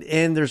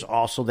 and there's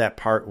also that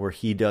part where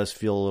he does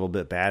feel a little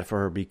bit bad for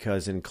her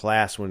because in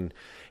class when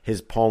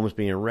his poem's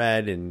being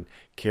read and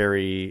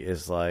Carrie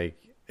is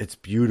like, it's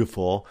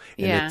beautiful,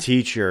 and the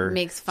teacher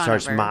makes fun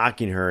starts of her.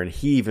 mocking her, and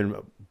he even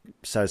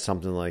says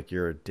something like,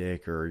 you're a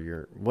dick, or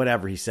you're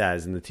whatever he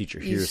says, and the teacher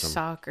You hears him.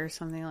 suck or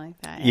something like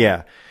that.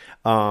 Yeah.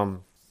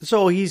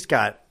 So he's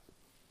got,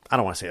 I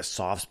don't want to say a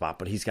soft spot,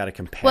 but he's got a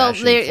compassion Well,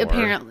 they for her.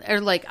 apparently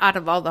are like, out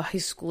of all the high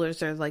schoolers,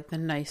 they're like the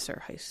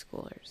nicer high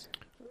schoolers.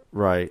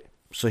 Right.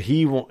 So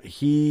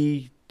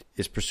he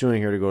is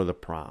pursuing her to go to the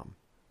prom.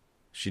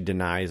 She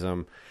denies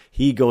him.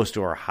 He goes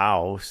to her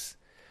house,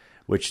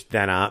 which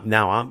then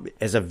I'm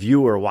as a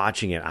viewer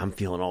watching it, I'm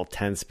feeling all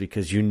tense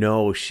because she's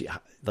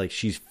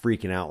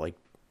freaking out, like,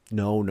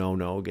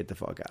 no, get the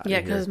fuck out of here.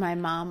 Yeah, because my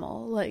mom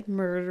will like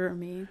murder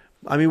me.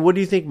 I mean, what do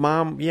you think,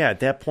 Mom? Yeah,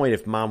 at that point,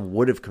 if Mom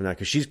would have come out,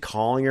 because she's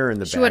calling her in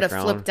the She background. would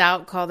have flipped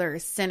out, called her a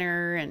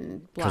sinner,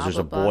 and blah, because there's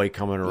blah, a blah. boy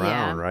coming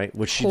around, Yeah. right?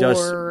 Which she Whore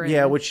does. and-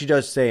 Yeah, which she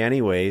does say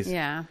anyways.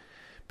 Yeah,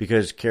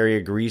 Because Carrie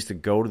agrees to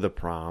go to the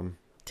prom.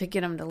 to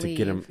get him to leave.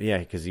 Get him, yeah,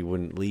 because he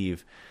wouldn't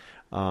leave.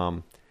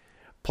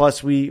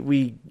 Plus,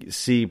 we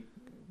see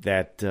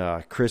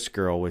that Chris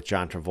girl with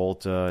John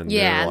Travolta, and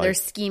they're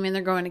scheming.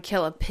 They're going to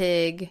kill a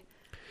pig.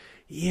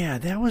 Yeah,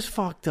 that was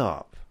fucked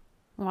up.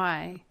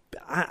 Why?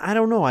 I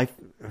don't know.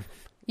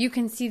 You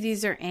can see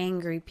these are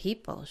angry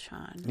people,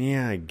 Sean.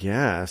 Yeah, I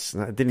guess.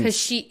 I didn't.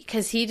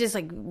 Because he just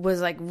like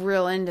was like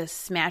real into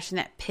smashing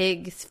that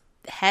pig's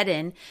head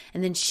in,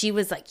 and then she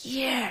was like,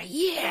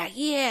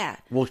 yeah.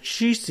 Well,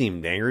 she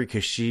seemed angry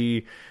because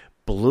she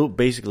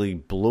basically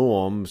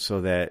blew him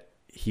so that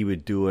he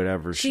would do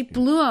whatever. She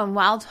blew him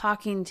while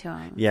talking to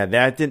him. Yeah,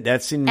 that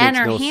seemed And makes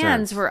her no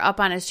hands sense. were up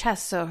on his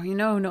chest, so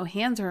no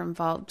hands were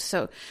involved.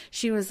 So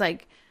she was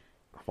like,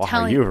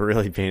 Wow, you were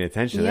really paying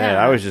attention to that.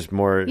 Yeah. I was just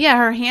more. yeah,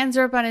 her hands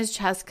are up on his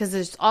chest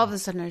because all of a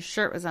sudden his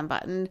shirt was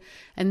unbuttoned,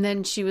 and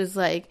then she was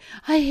like,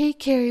 "I hate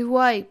Carrie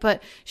White,"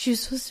 but she was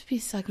supposed to be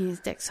sucking his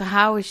dick. So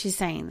how was she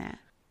saying that?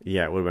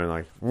 Yeah, it would have been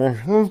like.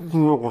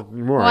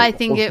 Well, I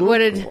think it would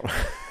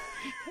have.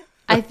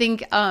 I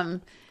think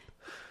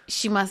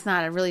she must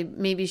not have really.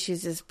 Maybe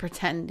she's just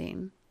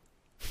pretending.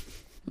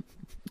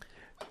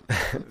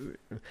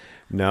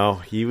 No,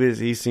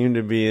 he seemed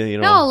to be,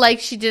 No, like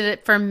she did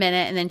it for a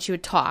minute, and then she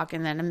would talk,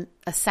 and then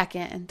a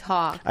second and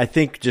talk. I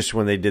think just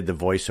when they did the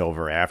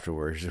voiceover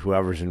afterwards,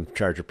 whoever's in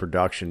charge of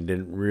production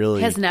didn't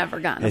really Has never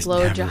gotten a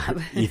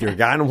blowjob. either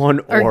gotten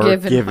one or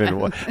given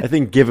one. I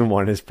think given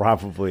one is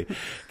probably,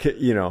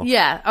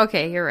 Yeah.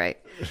 Okay, you're right.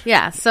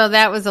 Yeah. So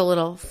that was a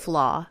little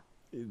flaw.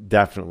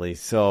 definitely.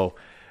 So,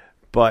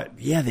 but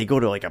yeah, they go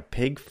to like a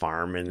pig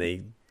farm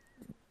and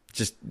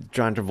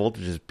John Travolta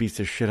just beats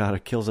the shit out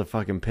of, kills a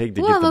fucking pig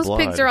to get the Well, those blood.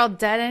 pigs are all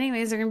dead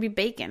anyways. They're gonna be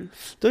bacon.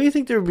 Don't you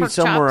think there would be Pork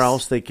somewhere chops.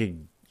 else they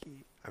could?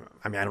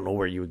 I mean, I don't know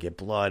where you would get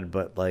blood,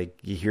 but like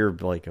you hear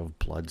like of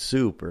blood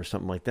soup or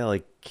something like that.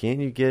 Like,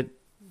 couldn't you get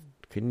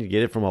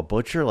it from a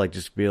butcher? Like,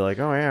 just be like,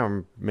 oh yeah,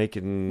 I'm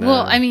making.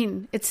 Well, I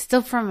mean, it's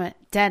still from a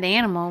dead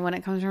animal when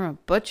it comes from a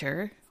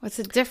butcher. What's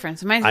the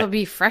difference? It might as well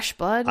be fresh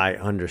blood. I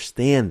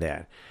understand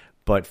that,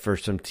 but for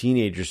some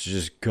teenagers to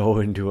just go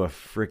into a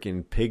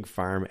freaking pig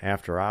farm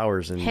after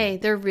hours and Hey,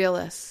 they're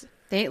realists.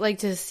 They like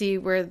to see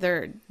where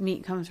their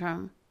meat comes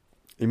from.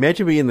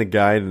 imagine being the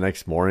guy the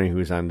next morning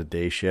who's on the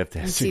day shift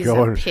has to sees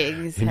go a and,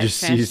 pig's and head just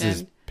sees this smashed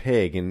in.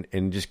 pig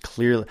and just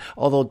clearly.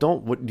 Although,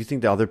 what do you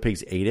think the other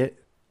pigs ate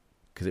it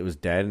because it was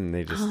dead and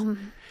they just?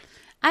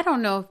 I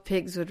don't know if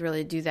pigs would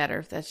really do that or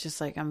if that's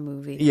just like a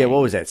movie. Yeah, thing.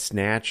 what was that?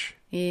 Snatch.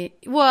 Yeah,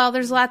 well,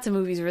 there's lots of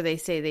movies where they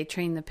say they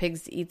train the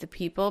pigs to eat the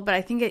people, but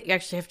I think you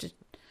actually have to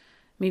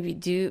maybe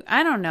do.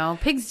 I don't know.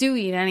 Pigs do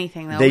eat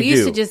anything though. They We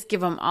used do. to just give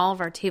them all of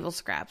our table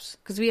scraps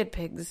because we had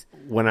pigs.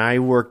 When I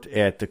worked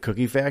at the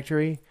cookie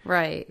factory,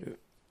 Right.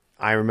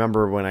 I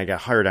remember when I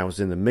got hired, I was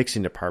in the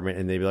mixing department,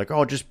 and they'd be like,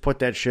 "Oh, just put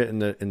that shit in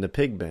the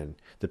pig bin,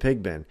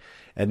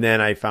 And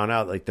then I found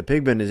out like the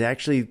pig bin is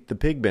actually the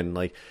pig bin.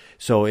 Like,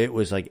 so it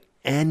was like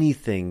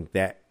anything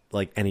that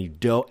like any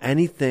dough,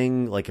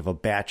 anything like if a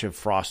batch of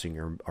frosting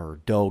or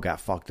dough got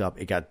fucked up,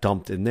 it got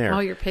dumped in there.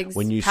 All your pigs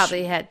When you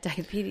probably had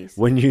diabetes.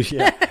 when you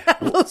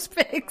those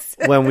pigs.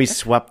 When we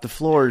swept the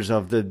floors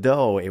of the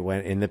dough, it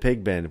went in the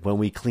pig bin. When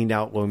we cleaned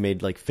out, when we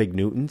made like fig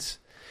Newtons,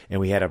 and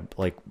we had to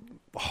like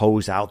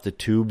hose out the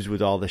tubes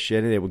with all the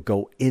shit, and it would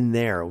go in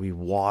there. We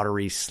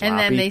watery, sloppy. And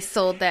then they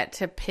sold that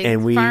to pig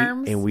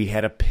farms. And we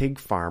had a pig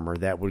farmer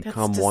that would That's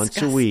come once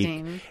a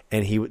disgusting. week,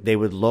 and they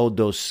would load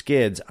those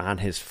skids on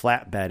his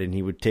flatbed, and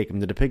he would take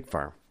them to the pig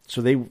farm.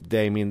 So they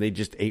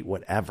just ate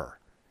whatever.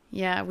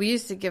 Yeah, we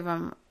used to give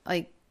them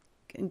like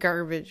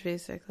garbage,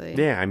 basically.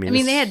 Yeah, I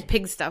mean, they had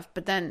pig stuff,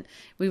 but then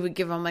we would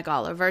give them like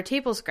all of our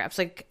table scraps.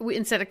 Like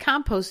instead of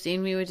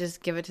composting, we would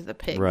just give it to the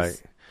pigs. Right.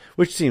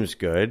 Which seems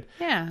good.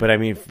 Yeah. But I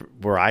mean,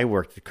 where I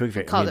worked at Cookie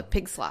Factory, Called it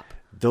pig slop.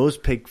 Those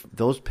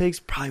pigs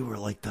probably were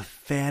like the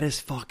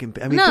fattest fucking.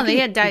 I mean, No, they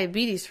had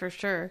diabetes for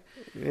sure.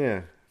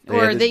 Yeah.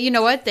 You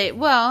know what? It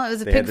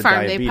was a pig farm.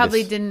 Diabetes. They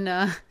probably didn't.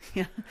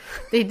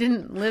 They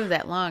didn't live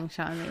that long,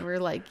 Sean. They were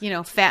like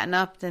fattened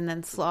up and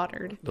then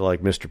slaughtered. They're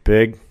like, Mr.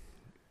 Pig,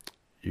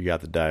 you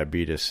got the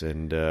diabetes,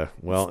 and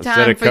It's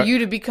time for you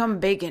to become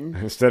bacon.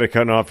 Instead of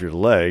cutting off your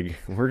leg,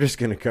 we're just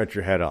going to cut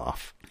your head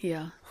off.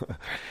 Yeah.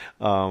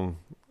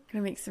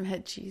 Gonna make some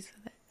head cheese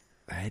with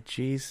it. Head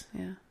cheese?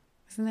 Yeah.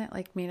 Isn't that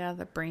like made out of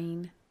the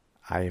brain?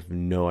 I have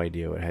no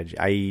idea what head cheese.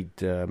 I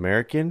eat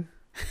American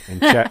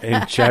and,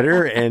 and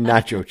cheddar and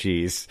nacho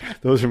cheese.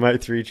 Those are my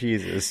three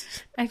cheeses.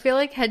 I feel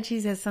like head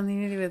cheese has something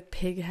to do with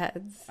pig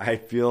heads. I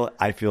feel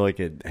like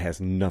it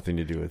has nothing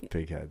to do with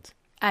pig heads.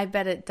 I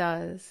bet it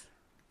does.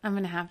 I'm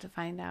gonna have to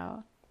find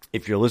out.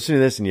 If you're listening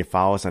to this and you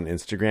follow us on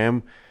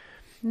Instagram,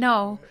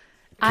 no,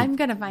 I'm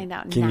gonna find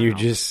out. Can you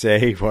just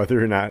say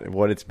whether or not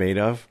what it's made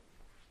of?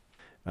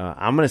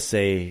 I'm going to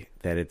say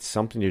that it's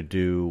something to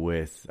do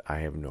with, I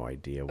have no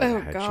idea what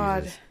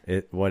head cheese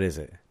is. What is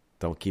it?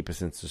 Don't keep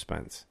us in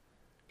suspense.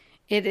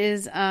 It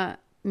is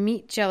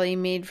meat jelly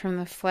made from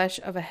the flesh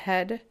of a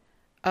head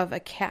of a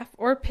calf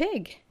or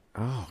pig.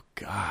 Oh,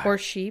 God. Or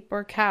sheep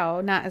or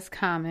cow, not as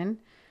common.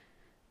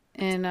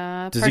 And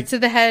parts of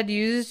the head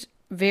used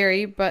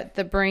vary, but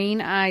the brain,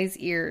 eyes,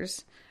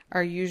 ears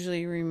are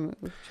usually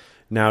removed.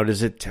 Now,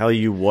 does it tell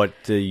you what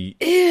the...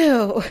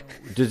 Ew!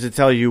 Does it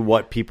tell you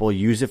what people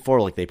use it for?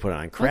 Like they put it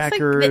on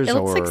crackers? It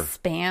looks like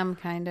Spam,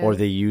 kind of. Or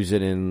they use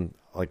it in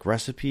like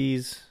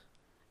recipes?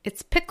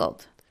 It's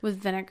pickled with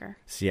vinegar.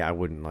 See, I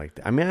wouldn't like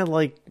that. I mean, I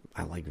like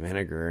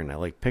vinegar and I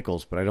like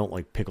pickles, but I don't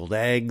like pickled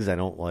eggs. I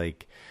don't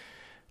like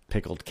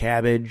pickled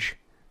cabbage.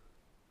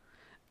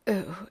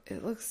 Ooh,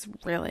 it looks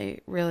really,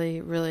 really,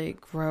 really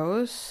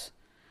gross.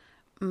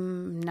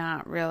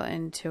 Not real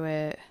into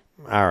it.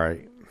 All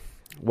right.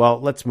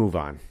 Well, let's move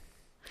on.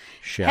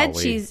 Head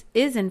cheese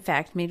is, in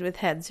fact, made with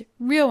heads,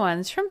 real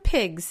ones, from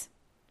pigs,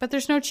 but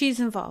there's no cheese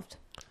involved.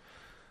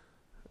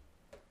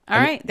 All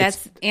right, that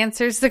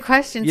answers the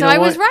question. So I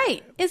was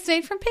right. It's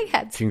made from pig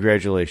heads.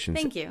 Congratulations.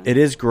 Thank you. It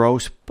is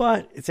gross,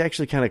 but it's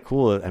actually kind of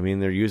cool. I mean,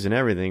 they're using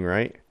everything,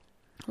 right?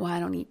 Well, I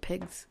don't eat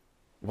pigs.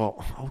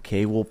 Well,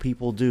 okay. Well,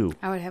 people do.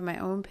 I would have my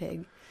own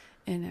pig,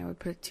 and I would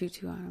put a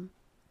tutu on him.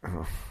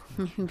 Oh.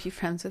 And be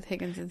friends with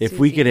Higgins and If Susie.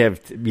 we could have,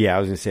 I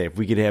was going to say, if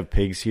we could have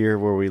pigs here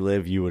where we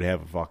live, you would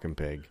have a fucking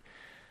pig.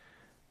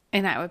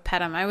 And I would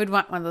pet them. I would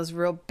want one of those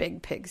real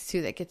big pigs,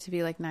 too, that get to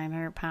be like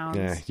 900 pounds.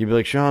 Yeah. You'd be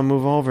like, Sean,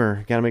 move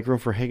over. Got to make room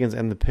for Higgins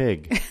and the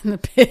pig. And the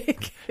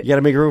pig. You got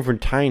to make room for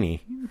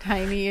Tiny.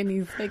 Tiny, and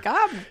he's like,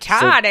 I'm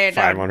tired.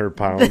 500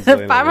 pounds. The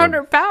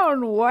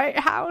 500-pound White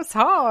House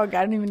hog.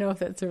 I don't even know if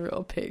that's a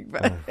real pig,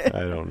 but I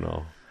don't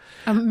know.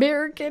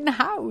 American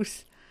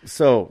House.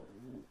 So,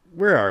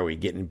 where are we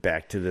getting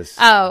back to this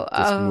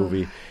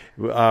movie?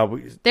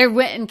 They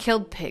went and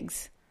killed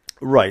pigs.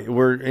 Right.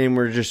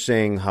 We're just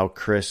saying how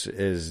Chris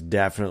is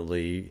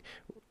definitely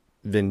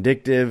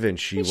vindictive and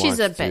she's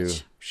a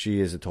bitch. She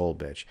is a total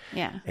bitch.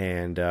 Yeah.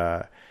 And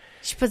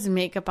she puts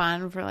makeup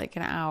on for like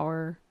an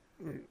hour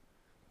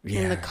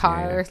in the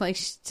car, like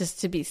just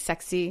to be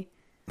sexy.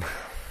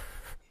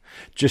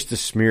 Just to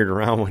smear it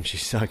around when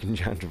she's sucking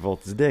John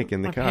Travolta's dick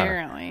in the car.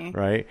 Apparently.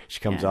 Right? She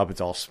comes up, it's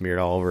all smeared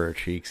all over her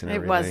cheeks and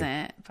everything. It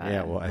wasn't, but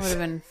yeah, it was. Would have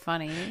been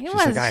funny. It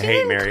was. Like, I she hate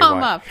didn't Mary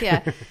come White. up,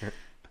 yeah.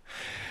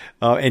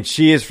 And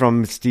she is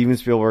from Steven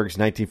Spielberg's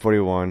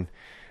 1941.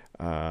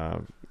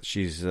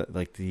 She's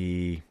like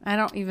the... I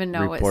don't even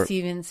know what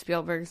Steven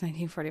Spielberg's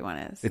 1941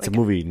 is. It's like a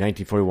movie,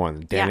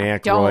 1941. Dan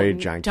Aykroyd,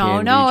 John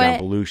Candy, John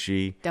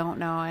Belushi. Don't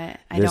know it.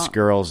 This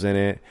girl's in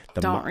it.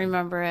 Don't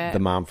remember it. The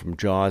mom from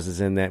Jaws is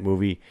in that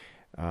movie.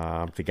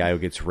 The guy who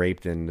gets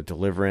raped in The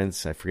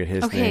Deliverance. I forget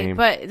his name. Okay,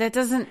 but that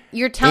doesn't...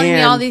 You're telling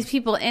me all these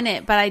people in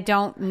it, but I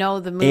don't know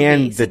the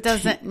movie, so it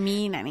doesn't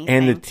mean anything.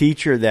 And the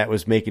teacher that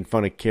was making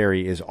fun of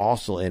Carrie is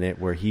also in it,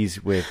 where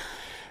he's with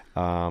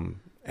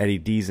Eddie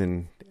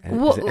Deason.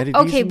 Well,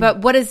 okay, but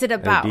what is it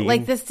about?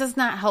 Like, this does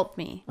not help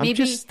me. I'm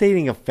just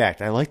stating a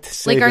fact. I like to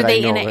say, like, are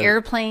they in an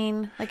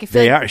airplane? Like,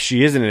 they are.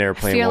 She is in an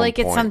airplane. I feel like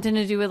it's something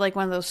to do with like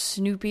one of those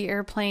Snoopy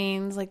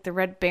airplanes, like the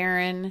Red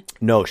Baron.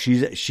 No,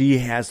 she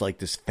has like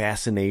this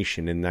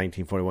fascination in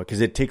 1941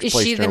 because it takes place.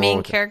 Is she the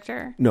main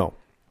character? No,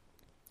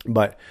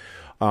 but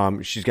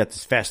she's got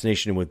this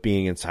fascination with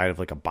being inside of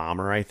like a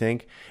bomber, I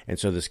think. And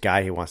so this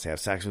guy, he wants to have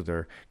sex with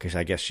her because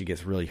I guess she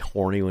gets really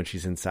horny when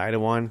she's inside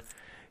of one.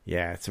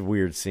 Yeah, it's a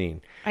weird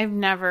scene. I've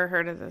never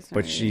heard of this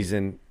movie. But she's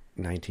in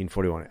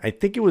 1941. I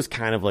think it was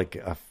kind of like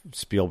a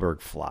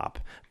Spielberg flop,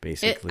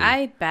 basically.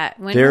 I bet.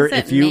 When was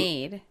it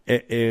made?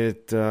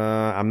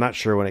 I'm not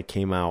sure when it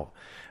came out.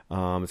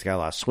 It's got a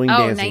lot of swing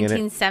dancing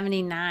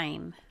 1979.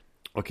 in it.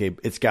 Okay,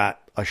 it's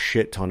got a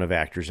shit ton of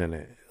actors in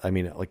it. I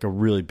mean, like a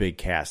really big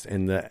cast.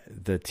 And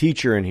the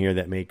teacher in here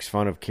that makes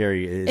fun of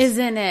Carrie is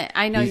in it.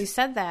 I know you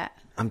said that.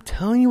 I'm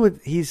telling you,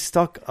 he's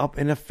stuck up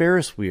in a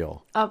Ferris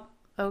wheel.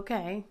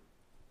 Okay.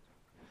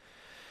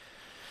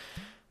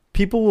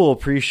 People will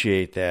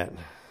appreciate that,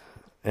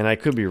 and I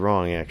could be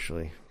wrong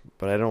actually,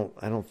 but I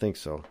don't think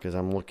so because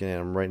I'm looking at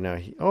him right now.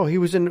 He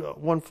was in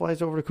One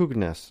Flies Over the Cuckoo's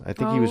Nest. I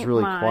think he was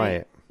really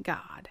quiet.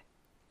 God.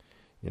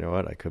 You know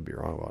what? I could be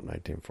wrong about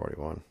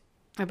 1941.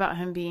 About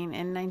him being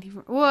in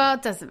 1941. Well,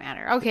 it doesn't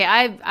matter. Okay,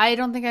 I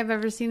don't think I've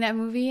ever seen that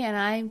movie, and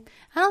I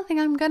don't think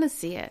I'm gonna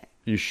see it.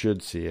 You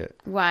should see it.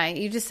 Why?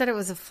 You just said it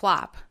was a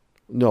flop.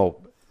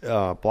 No,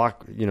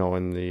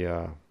 in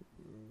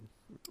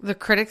the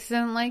critics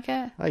didn't like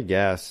it? I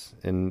guess.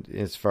 And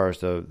as far as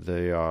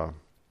the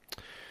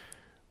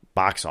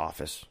box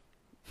office.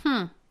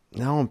 Now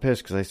I'm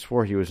pissed because I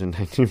swore he was in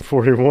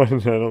 1941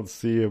 and I don't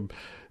see him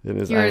in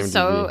his IMDb. You were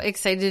so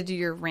excited to do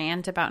your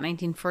rant about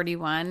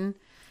 1941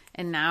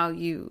 and now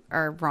you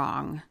are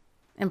wrong.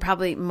 And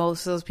probably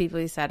most of those people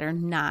you said are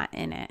not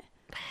in it.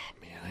 Oh,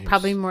 man,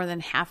 probably more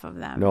than half of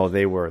them. No,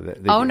 they were.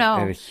 No.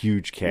 And a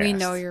huge cast. We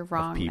know you're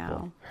wrong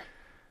now.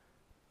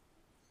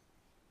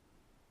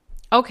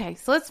 Okay,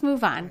 so let's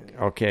move on.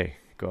 Okay,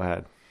 go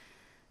ahead.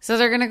 So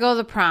they're going to go to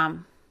the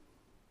prom.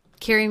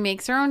 Carrie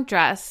makes her own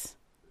dress.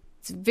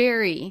 It's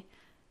very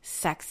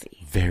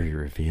sexy. Very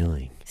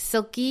revealing.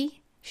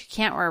 Silky. She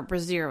can't wear a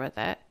brassiere with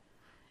it.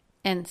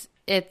 And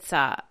it's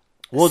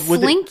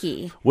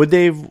slinky.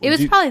 It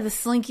was probably the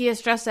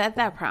slinkiest dress at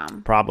that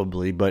prom.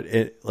 Probably, but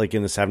like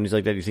in the 70s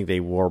like that, do you think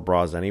they wore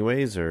bras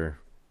anyways or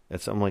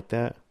something like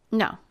that?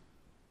 No.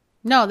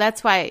 No,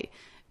 that's why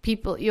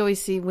you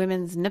always see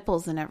women's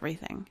nipples and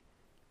everything.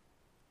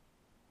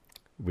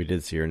 We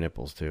did see her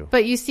nipples, too.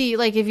 But you see,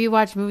 like, if you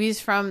watch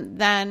movies from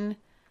then,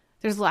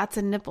 there's lots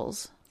of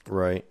nipples.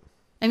 Right.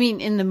 I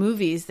mean, in the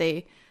movies,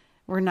 they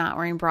were not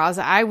wearing bras.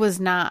 I was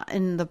not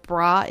in the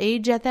bra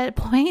age at that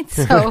point,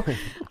 so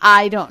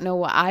I don't know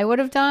what I would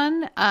have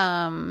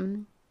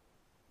done.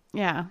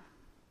 Yeah.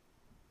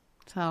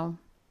 So,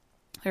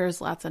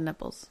 there's lots of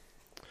nipples.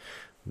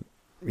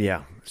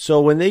 Yeah.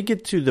 So when they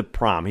get to the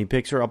prom, he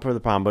picks her up for the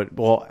prom. But,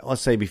 well,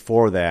 let's say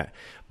before that,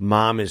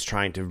 Mom is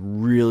trying to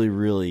really,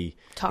 really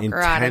talk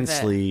her out of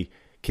intensely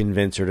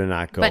convince her to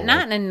not go. But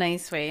not in a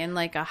nice way, in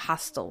like a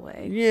hostile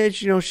way. Yeah,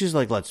 she's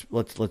like,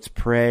 let's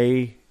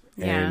pray.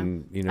 Yeah.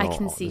 And, I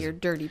can see your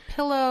dirty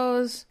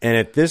pillows. And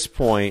at this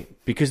point,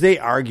 because they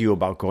argue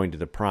about going to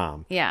the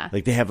prom. Yeah.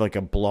 Like they have like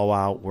a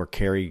blowout where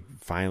Carrie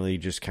finally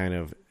just kind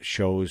of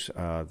shows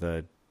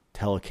the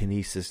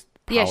telekinesis.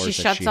 Yeah, she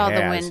shuts all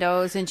the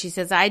windows and she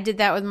says, I did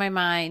that with my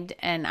mind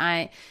and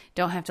I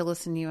don't have to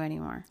listen to you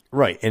anymore.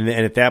 Right. And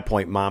at that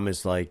point, Mom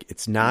is like,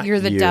 it's not You're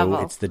the devil.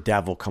 It's the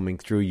devil coming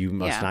through. You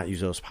must not use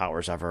those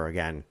powers ever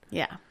again.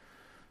 Yeah.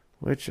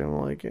 Which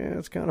I'm like,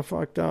 it's kind of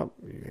fucked up.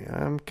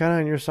 I'm kind of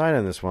on your side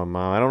on this one,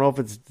 Mom. I don't know if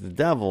it's the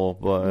devil,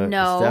 but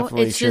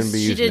it's just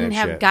she didn't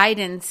have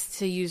guidance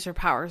to use her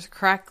powers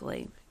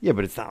correctly. Yeah,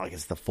 but it's not like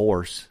it's the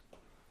Force.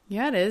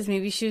 Yeah, it is.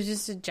 Maybe she was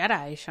just a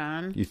Jedi,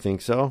 Sean. You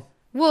think so?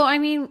 Well, I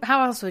mean,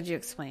 how else would you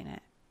explain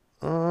it?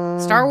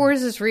 Star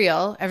Wars is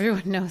real.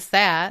 Everyone knows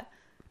that.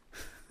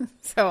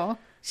 So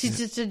she's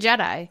just a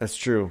Jedi. That's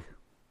true.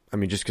 I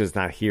mean, just because it's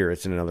not here,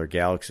 it's in another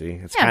galaxy.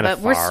 It's kind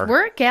of far. But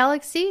we're a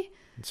galaxy.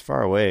 It's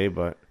far away,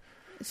 but...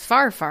 It's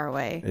far, far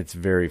away. It's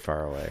very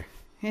far away.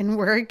 And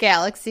we're a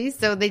galaxy,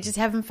 so they just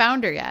haven't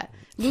found her yet.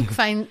 Luke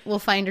will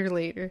find her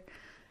later.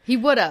 He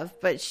would have,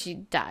 but she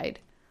died.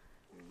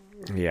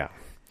 Yeah.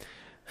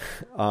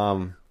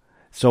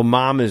 So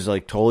Mom is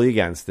like totally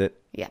against it.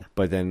 Yeah.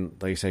 But then,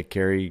 like I said,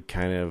 Carrie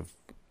kind of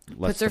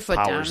lets her the foot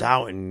powers down.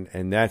 out,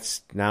 and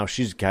that's now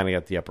she's kind of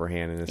got the upper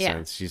hand in a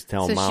sense. She's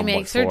telling Mom so she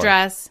makes her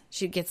dress.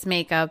 She gets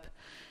makeup.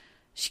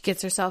 She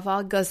gets herself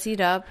all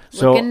gussied up,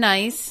 looking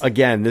nice.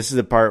 Again, this is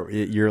the part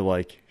you're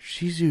like,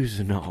 she's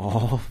using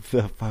all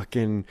the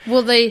fucking...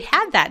 Well, they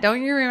had that.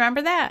 Don't you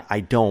remember that?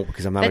 I don't,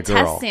 because I'm not a girl.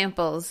 The test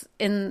samples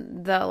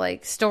in the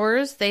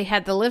stores, they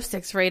had the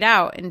lipsticks right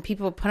out, and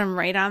people put them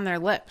right on their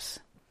lips.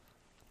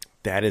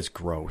 That is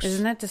gross.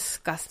 Isn't that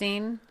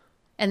disgusting?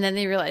 And then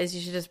they realized you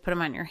should just put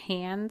them on your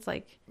hands,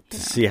 to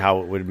see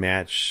how it would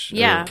match.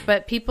 Yeah,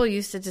 but people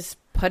used to just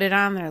put it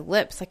on their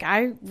lips. Like,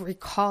 I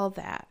recall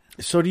that.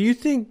 So do you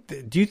think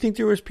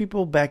there was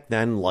people back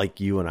then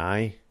like you and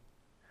I?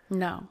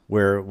 No.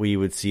 Where we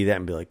would see that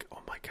and be like, oh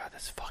my God,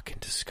 that's fucking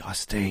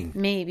disgusting.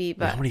 Maybe,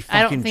 but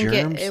I don't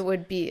think it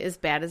would be as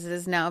bad as it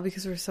is now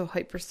because we're so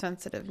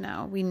hypersensitive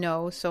now. We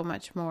know so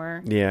much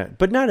more. Yeah,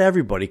 but not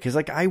everybody, because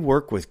I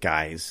work with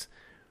guys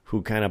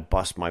who kind of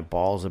bust my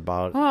balls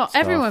about. Well,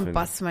 stuff everyone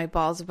busts my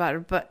balls about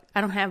it, but I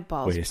don't have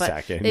balls. Wait a but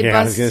second. Yeah,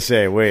 I was gonna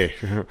say, wait.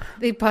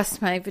 They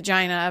bust my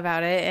vagina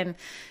about it, and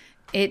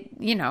it,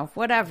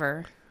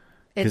 whatever.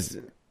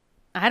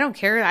 I don't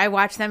care. I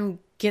watch them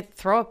get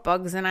throw up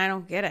bugs, and I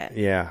don't get it.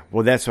 Yeah,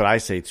 well, that's what I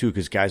say too,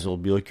 because guys will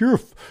be like, "You're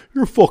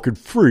a fucking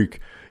freak."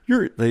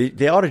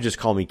 They ought to just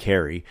call me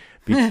Carrie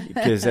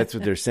because that's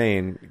what they're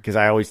saying. Because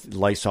I always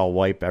Lysol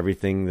wipe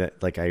everything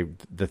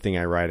the thing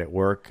I write at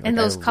work. And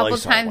those couple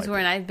times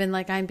when I've been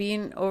like, I'm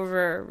being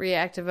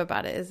overreactive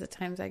about it is the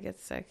times I get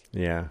sick.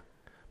 Yeah.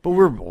 But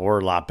we're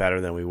a lot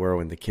better than we were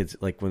when the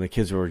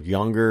kids were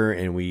younger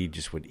and we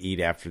just would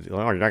eat after.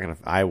 You're not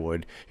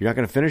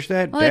gonna finish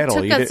that. Well, it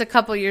took us a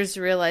couple years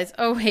to realize.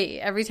 Oh wait,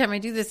 every time I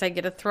do this, I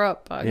get a throw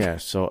up bug. Yeah,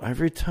 so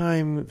every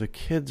time the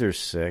kids are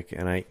sick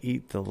and I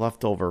eat the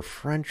leftover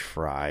French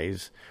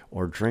fries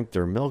or drink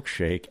their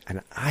milkshake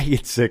and I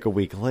get sick a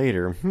week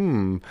later,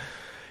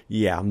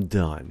 yeah, I'm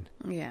done.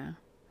 Yeah.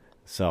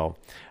 So,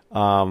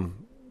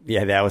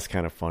 yeah, that was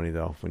kind of funny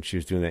though when she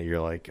was doing that. You're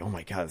like, oh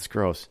my god, it's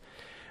gross.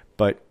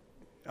 But,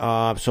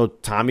 so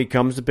Tommy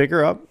comes to pick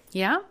her up.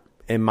 Yeah.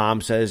 And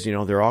Mom says,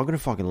 they're all going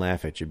to fucking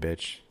laugh at you,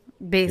 bitch.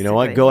 Basically. You know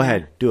what? Go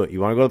ahead. Do it. You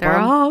want to go to the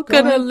prom? They're all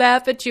going to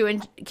laugh at you.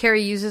 And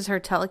Carrie uses her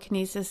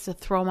telekinesis to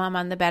throw Mom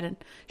on the bed and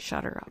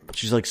shut her up.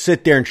 She's like,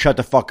 sit there and shut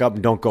the fuck up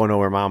and don't go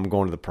nowhere, Mom. I'm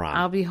going to the prom.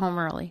 I'll be home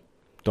early.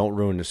 Don't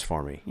ruin this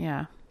for me.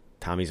 Yeah.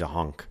 Tommy's a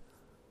hunk.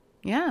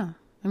 Yeah.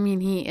 I mean,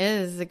 he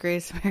is the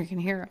greatest American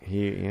hero.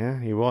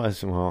 He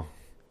was. Well,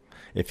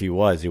 if he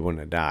was, he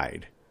wouldn't have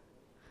died.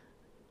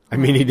 I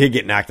mean, he did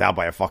get knocked out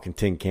by a fucking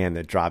tin can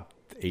that dropped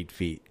 8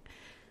 feet.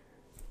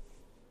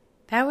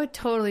 That would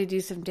totally do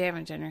some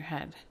damage on your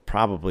head.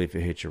 Probably if it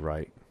hit you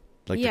right.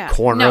 The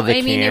corner of the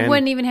can. I mean, it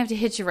wouldn't even have to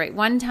hit you right.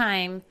 One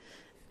time,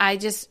 I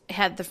just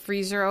had the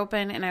freezer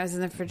open and I was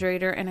in the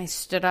refrigerator and I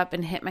stood up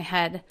and hit my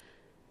head.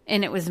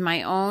 And it was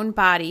my own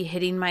body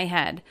hitting my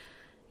head.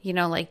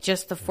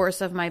 Just the force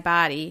of my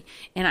body.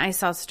 And I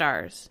saw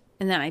stars.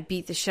 And then I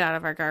beat the shit out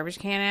of our garbage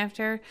can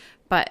after.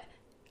 But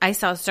I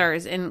saw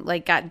stars and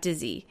got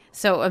dizzy.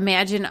 So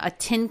imagine a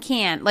tin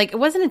can. It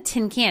wasn't a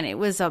tin can. It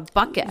was a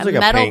bucket,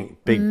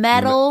 a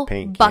metal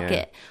paint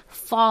bucket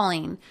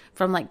falling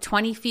from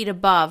 20 feet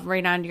above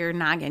right onto your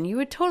noggin. You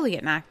would totally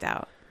get knocked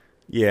out.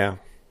 Yeah.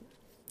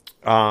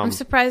 I'm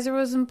surprised there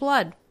wasn't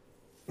blood.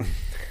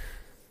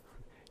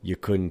 You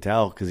couldn't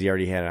tell because he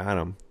already had it on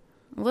him.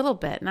 A little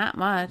bit, not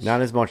much.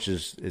 Not as much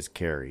as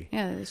Carrie.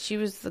 Yeah, she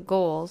was the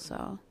goal,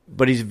 so.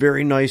 But he's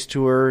very nice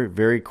to her,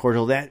 very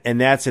cordial.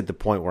 That's at the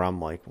point where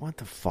I'm like, what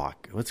the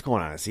fuck? What's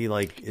going on? Is he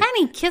like... And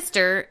he kissed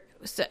her,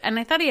 and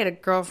I thought he had a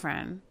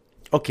girlfriend.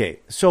 Okay,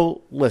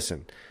 so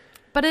listen.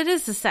 But it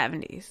is the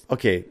 70s.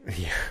 Okay,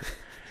 yeah.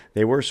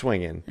 They were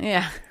swinging.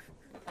 Yeah.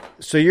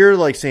 So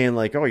you're saying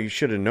oh, you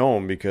should have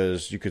known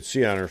because you could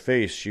see on her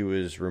face she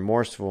was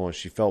remorseful and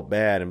she felt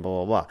bad and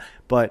blah, blah, blah.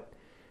 But...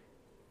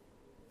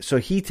 So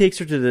he takes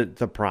her to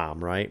the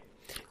prom, right?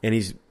 And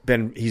he's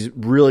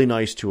really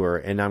nice to her.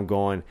 And I'm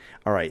going,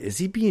 all right, is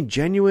he being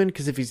genuine?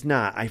 Because if he's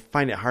not, I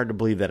find it hard to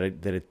believe that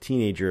a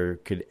teenager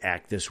could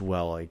act this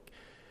well,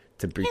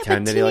 to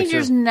pretend that he likes her.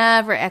 Teenagers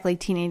never act like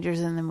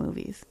teenagers in the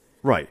movies.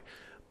 Right.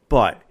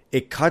 But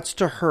it cuts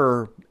to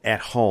her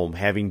at home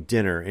having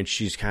dinner, and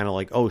she's kind of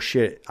like, oh,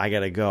 shit, I got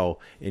to go.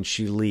 And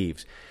she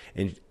leaves.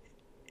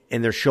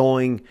 And they're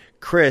showing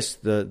Chris,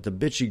 the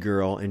bitchy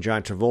girl, and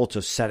John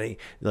Travolta setting,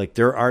 they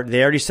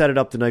already set it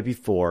up the night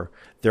before.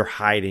 They're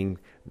hiding,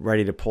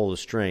 ready to pull the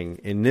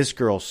string. And this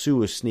girl,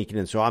 Sue, is sneaking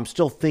in. So I'm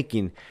still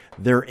thinking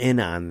they're in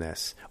on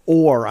this.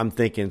 Or I'm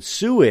thinking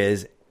Sue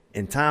is,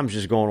 and Tom's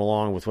just going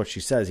along with what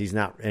she says. He's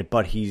not,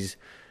 but he's,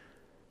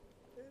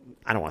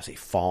 I don't want to say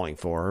falling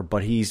for her,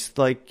 but he's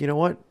like, you know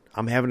what?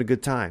 I'm having a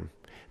good time.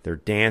 They're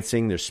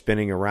dancing. They're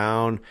spinning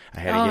around.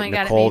 I had to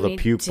get Nicole the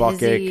puke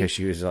bucket because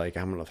she was like,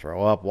 I'm going to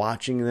throw up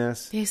watching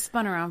this. They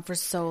spun around for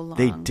so long.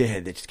 They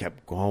did. They just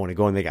kept going and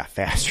going. They got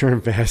faster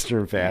and faster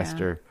and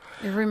faster.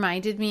 Yeah. It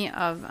reminded me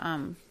of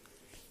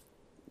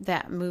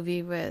that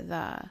movie with...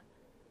 no,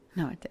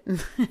 it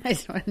didn't. I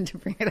just wanted to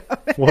bring it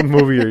up. What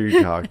movie are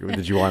you talking about?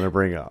 Did you want to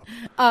bring up?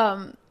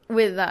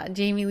 With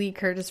Jamie Lee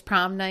Curtis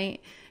prom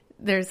night.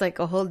 There's a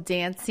whole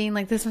dance scene.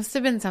 This must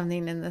have been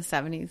something in the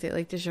 70s. They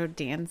like to show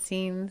dance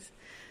scenes.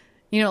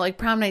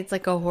 Prom night's a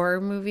horror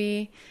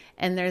movie,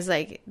 and there's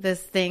this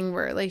thing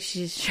where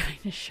she's trying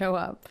to show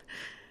up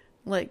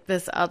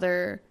this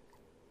other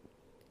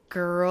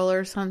girl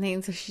or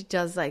something. So she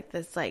does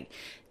this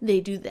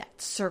they do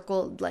that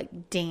circle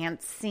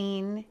dance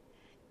scene,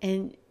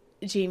 and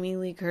Jamie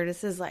Lee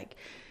Curtis is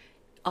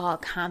all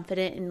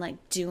confident and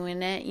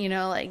doing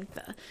it,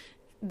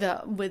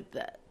 the with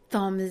the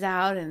thumbs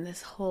out and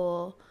this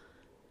whole.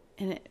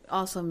 And it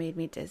also made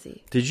me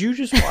dizzy. Did you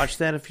just watch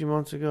that a few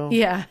months ago?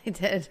 Yeah, I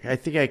did. I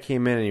think I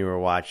came in and you were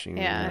watching.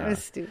 Yeah, it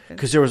was stupid.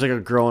 Because there was a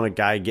girl and a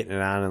guy getting it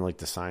on in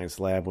the science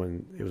lab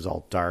when it was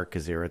all dark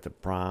because they were at the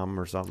prom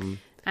or something.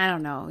 I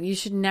don't know. You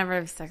should never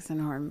have sex in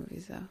horror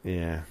movies, though.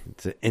 Yeah,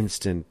 it's an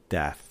instant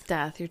death.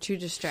 You're too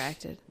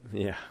distracted.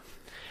 Yeah.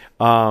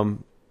 But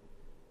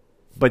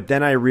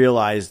then I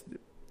realized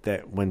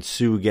that when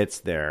Sue gets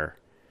there,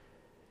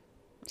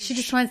 she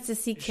just wants to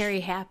see Carrie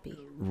happy.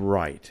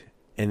 Right.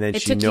 And then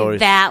It she took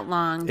noticed you that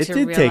long it to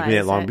did realize take me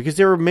that long it. because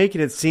they were making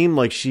it seem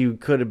like she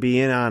could be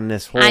in on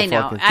this whole I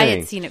know. fucking thing. I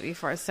had seen it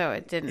before, so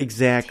it didn't.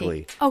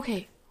 Exactly.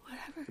 Okay,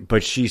 whatever.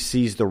 But she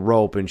sees the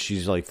rope and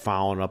she's like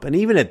following up. And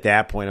even at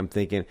that point, I'm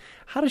thinking,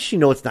 how does she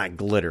know it's not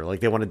glitter? Like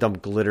they want to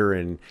dump glitter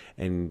and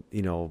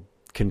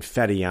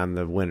confetti on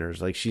the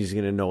winners. Like she's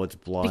gonna know it's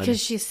blood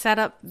Because she set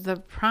up the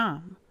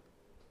prom.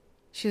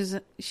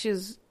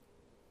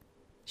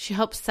 She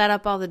helped set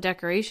up all the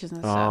decorations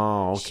and stuff.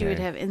 Oh, okay. She would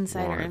have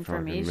insider I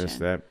information. fucking missed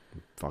that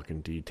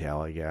fucking detail,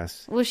 I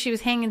guess. Well, she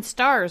was hanging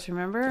stars,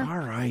 remember? All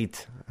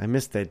right. I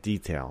missed that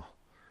detail.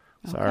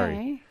 Sorry.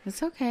 Okay.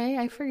 It's okay.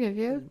 I forgive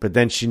you. But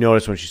then she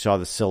noticed when she saw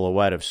the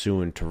silhouette of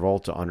Sue and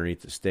Travolta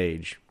underneath the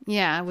stage.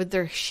 Yeah, with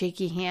their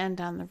shaky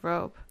hand on the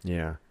rope.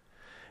 Yeah.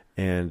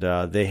 And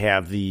they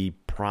have the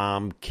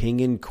prom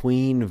king and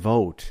queen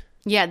vote.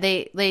 Yeah,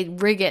 they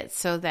rig it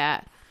so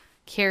that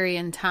Carrie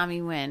and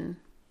Tommy win.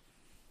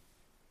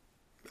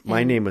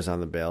 My name was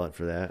on the ballot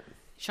for that.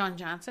 Sean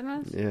Johnson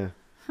was? Yeah.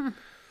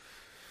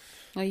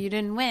 Well, you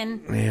didn't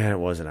win. Yeah, it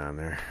wasn't on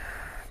there.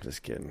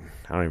 Just kidding.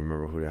 I don't even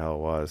remember who the hell it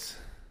was.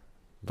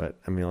 But,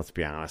 I mean, let's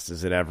be honest.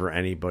 Is it ever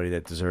anybody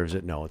that deserves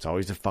it? No, it's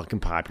always the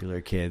fucking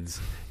popular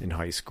kids in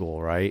high school,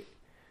 right?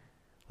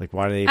 Like,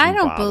 why do they even I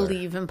don't bother?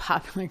 believe in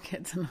popular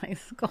kids in high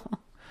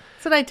school.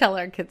 That's what I tell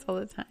our kids all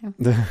the time.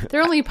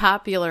 They're only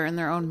popular in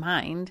their own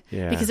mind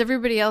because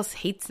everybody else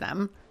hates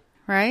them,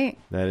 right?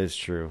 That is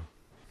true.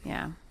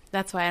 Yeah.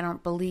 That's why I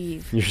don't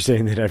believe. You're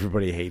saying that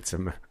everybody hates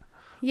them.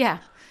 Yeah.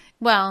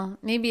 Well,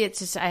 maybe it's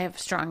just I have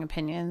strong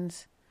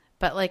opinions.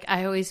 But, like,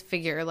 I always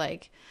figure,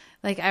 like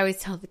I always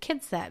tell the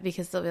kids that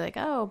because they'll be like,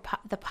 oh,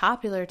 the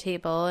popular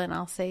table. And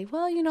I'll say,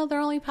 well, they're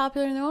only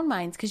popular in their own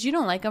minds because you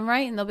don't like them,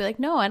 right? And they'll be like,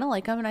 no, I don't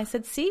like them. And I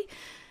said, see?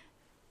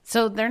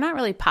 So they're not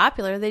really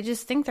popular. They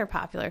just think they're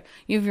popular.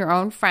 You have your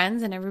own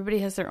friends and everybody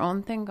has their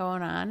own thing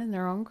going on in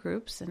their own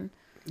groups. And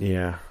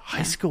yeah.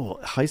 High school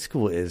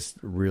is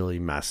really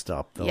messed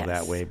up, though,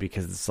 that way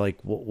because it's like,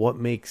 what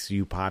makes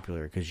you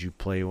popular? Because you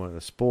play one of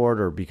the sport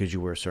or because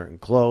you wear certain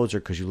clothes or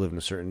because you live in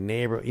a certain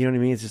neighborhood. You know what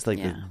I mean? It's just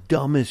like the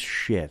dumbest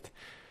shit.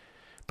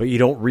 But you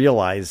don't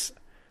realize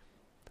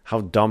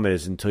how dumb it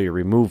is until you're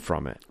removed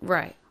from it.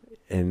 Right.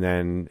 And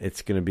then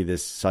it's going to be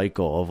this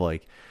cycle of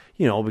like,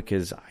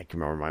 because I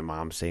can remember my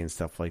mom saying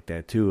stuff like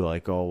that too.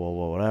 Like, oh,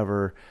 well,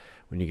 whatever.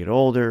 When you get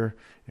older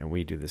and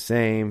we do the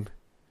same.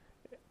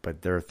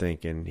 But they're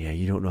thinking, yeah,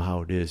 you don't know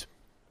how it is.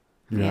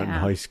 You're not in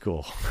high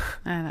school.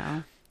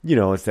 I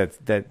know. It's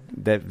that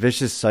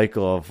vicious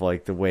cycle of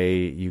like the way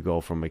you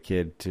go from a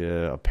kid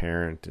to a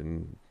parent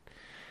and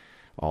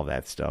all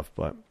that stuff.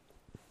 But,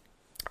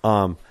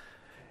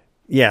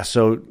 yeah,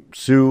 so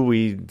Sue,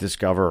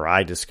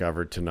 I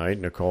discovered tonight,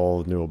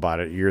 Nicole knew about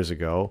it years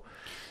ago.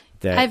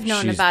 That I've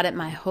known about it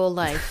my whole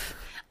life.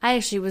 I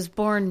actually was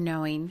born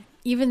knowing.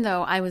 Even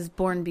though I was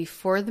born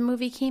before the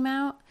movie came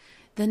out,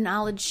 the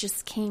knowledge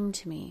just came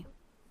to me.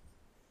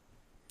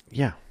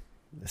 Yeah.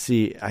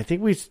 See, I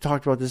think we've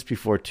talked about this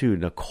before, too.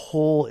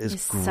 Nicole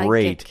is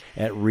great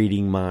at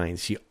reading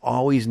minds. She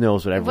always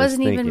knows what everyone's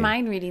thinking. It wasn't even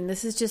mind reading.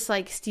 This is just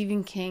like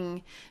Stephen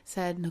King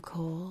said,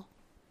 Nicole,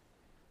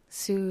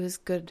 Sue is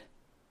good.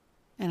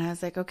 And I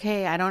was like,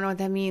 okay, I don't know what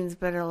that means,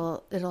 but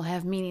it'll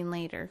have meaning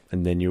later.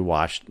 And then you're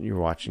watching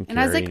Carrie. And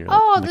I was like,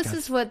 oh, this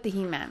is what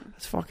he meant.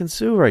 That's fucking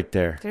Sue right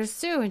there. There's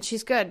Sue, and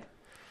she's good.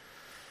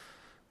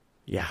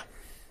 Yeah.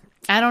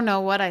 I don't know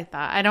what I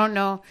thought. I don't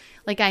know.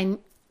 Like, I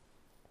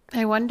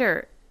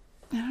wonder.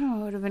 I don't know.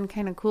 It would have been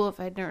kind of cool if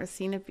I'd never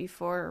seen it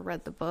before or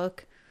read the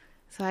book.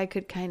 So I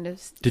could kind of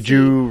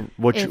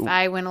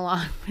I went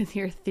along with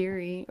your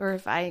theory or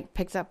if I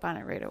picked up on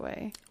it right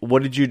away.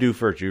 What did you do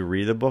first? Did you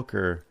read the book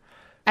or?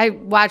 I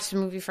watched the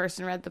movie first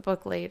and read the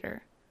book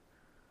later.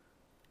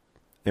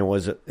 And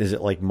is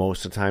it like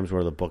most of the times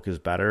where the book is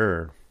better?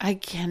 Or? I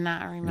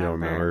cannot remember. You don't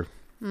remember?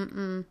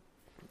 Mm-mm.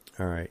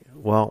 All right.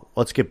 Well,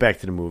 let's get back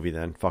to the movie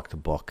then. Fuck the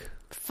book.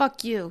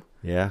 Fuck you.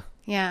 Yeah?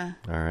 Yeah.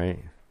 All right.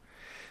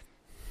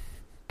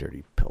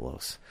 Dirty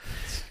pillows.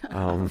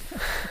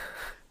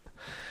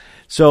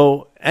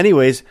 So,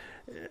 anyways,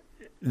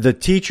 the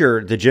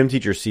gym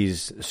teacher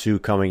sees Sue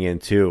coming in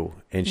too.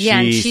 And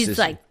she's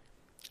like,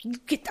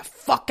 get the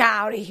fuck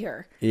out of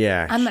here.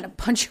 Yeah. I'm going to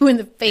punch you in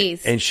the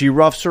face. And she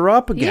roughs her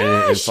up again.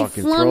 Yeah, and she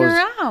flung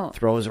her out.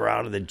 Throws her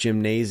out of the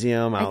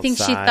gymnasium outside. I think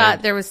she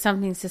thought there was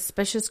something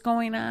suspicious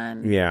going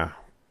on. Yeah.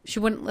 She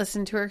wouldn't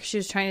listen to her because she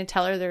was trying to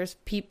tell her there's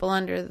people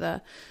under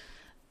the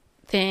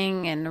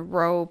thing and a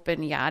rope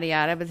and yada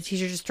yada. But the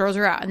teacher just throws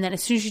her out. And then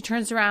as soon as she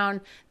turns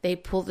around, they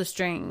pull the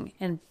string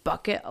and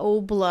bucket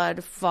of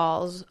blood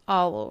falls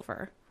all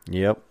over.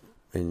 Yep.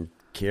 And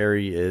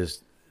Carrie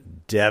is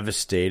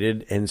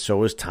devastated, and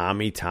so is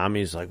Tommy.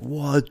 Tommy's like,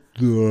 what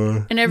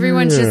the And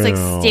everyone's just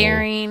like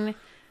staring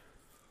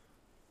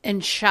in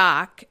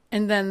shock,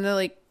 and then the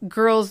like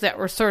girls that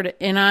were sort of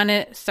in on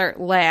it start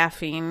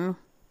laughing.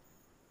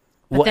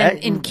 But then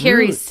in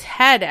Carrie's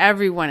head,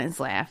 everyone is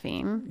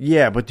laughing.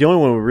 Yeah, but the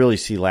only one we really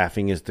see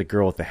laughing is the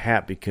girl with the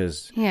hat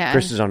because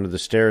Chris is under the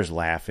stairs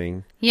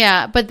laughing.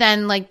 Yeah, but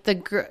then like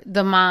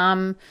the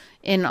mom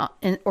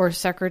or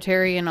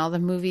secretary in all the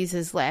movies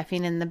is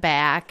laughing in the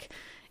back.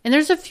 And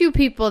there's a few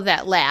people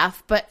that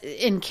laugh, but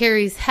in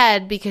Carrie's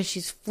head, because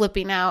she's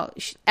flipping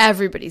out,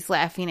 everybody's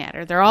laughing at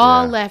her. They're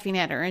all laughing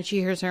at her, and she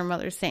hears her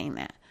mother saying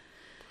that.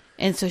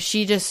 And so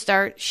she's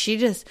going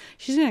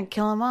to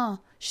kill them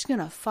all. She's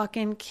going to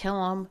fucking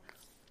kill them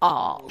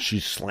all.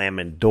 She's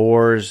slamming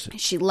doors.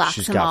 She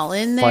locks them all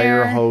in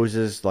there. Fire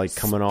hoses like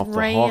coming off the hook.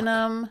 Spraying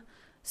them.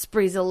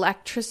 Sprays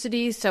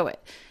electricity so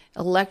it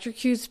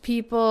electrocutes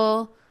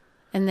people.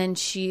 And then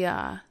she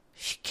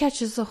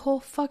catches the whole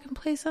fucking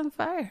place on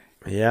fire.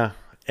 Yeah.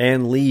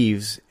 And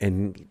leaves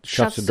and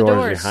shuts the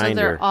doors behind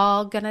her. So her. they're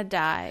all going to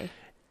die.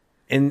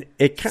 And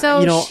it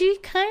she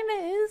kind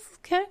of is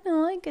kind of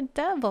like a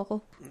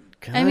devil.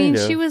 I mean,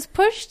 she was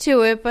pushed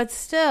to it, but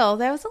still,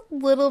 that was a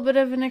little bit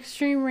of an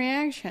extreme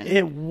reaction.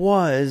 It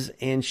was,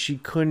 and she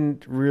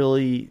couldn't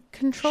really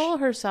control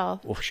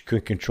herself. Well, she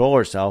couldn't control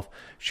herself.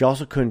 She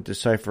also couldn't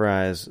decipher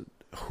as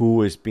who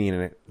was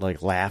being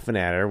like laughing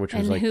at her, which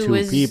was like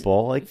two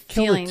people. Like,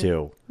 kill the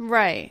two.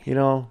 Right. You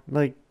know,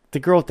 like the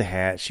girl with the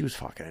hat, she was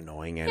fucking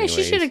annoying anyways.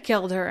 Yeah, she should have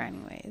killed her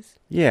anyways.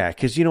 Yeah,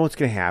 because you know what's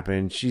going to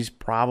happen? She's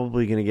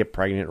probably going to get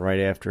pregnant right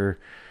after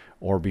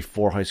or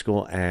before high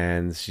school,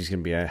 and she's going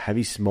to be a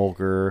heavy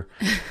smoker.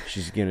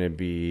 She's going to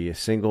be a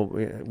single,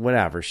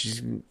 whatever.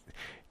 She's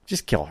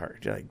just kill her.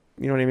 Like,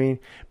 you know what I mean?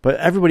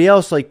 But everybody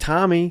else, like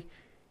Tommy,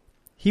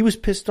 he was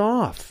pissed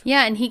off.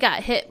 Yeah, and he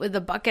got hit with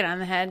a bucket on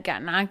the head,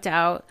 got knocked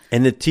out.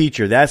 And the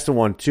teacher, that's the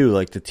one too.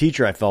 Like the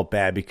teacher, I felt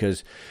bad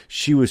because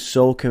she was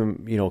so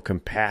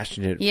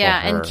compassionate.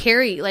 Yeah, for her. And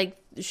Carrie like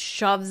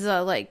shoves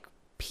a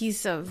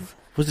piece of.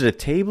 Was it a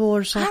table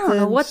or something? I don't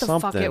know what the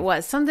fuck it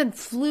was. Something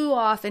flew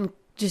off and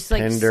just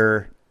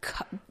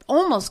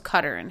almost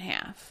cut her in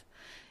half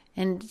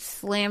and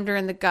slammed her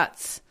in the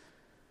guts.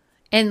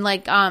 And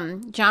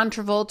John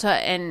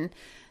Travolta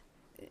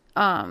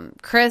and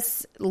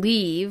Chris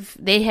leave.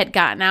 They had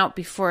gotten out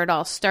before it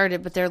all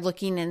started, but they're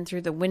looking in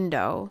through the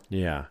window.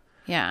 Yeah.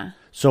 Yeah.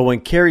 So when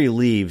Carrie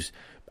leaves,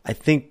 I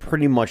think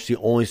pretty much the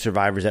only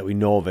survivors that we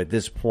know of at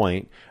this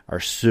point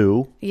are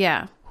Sue.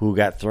 Yeah. Who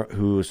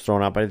was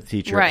thrown out by the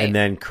teacher, right. And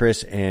then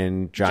Chris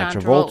and John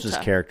Travolta's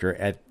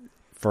character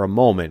for a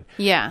moment.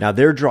 Yeah. Now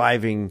they're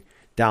driving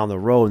down the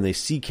road and they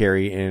see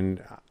Carrie, and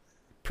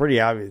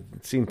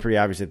it seemed pretty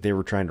obvious that they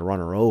were trying to run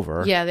her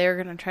over. Yeah, they were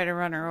going to try to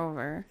run her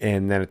over.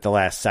 And then at the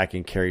last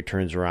second, Carrie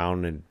turns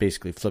around and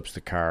basically flips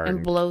the car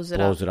and blows it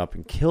up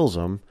and kills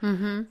him.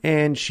 Mm-hmm.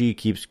 And she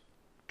keeps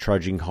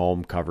trudging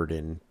home covered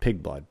in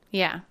pig blood.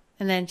 Yeah.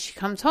 And then she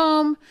comes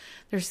home.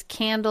 There's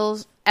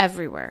candles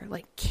everywhere,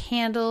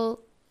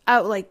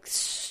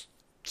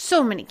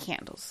 so many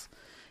candles.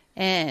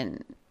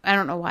 And I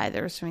don't know why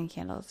there were so many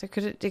candles. They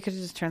could have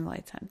just turned the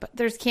lights on, but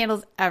there's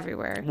candles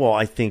everywhere. Well,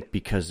 I think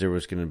because there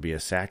was going to be a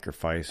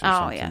sacrifice or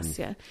something. Oh, yes,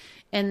 yeah.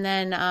 And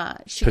then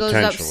she goes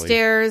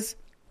upstairs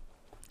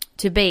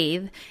to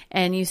bathe,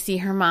 and you see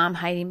her mom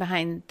hiding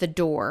behind the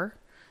door.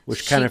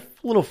 Which kind of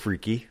a little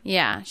freaky.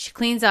 Yeah. She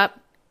cleans up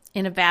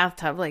in a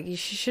bathtub. She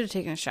should have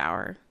taken a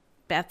shower.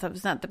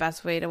 Bathtub's not the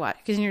best way to watch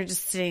because you're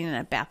just sitting in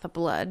a bath of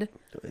blood.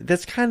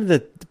 That's kind of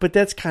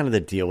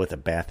the deal with a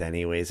bath,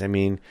 anyways. I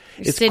mean,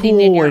 it's sitting cool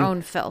in your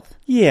own filth.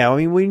 Yeah, I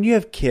mean, when you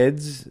have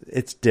kids,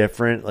 it's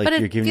different. Like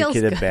you're giving your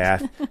kid a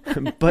bath,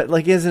 but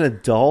like as an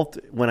adult,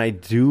 when I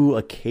do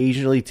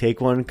occasionally take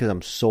one because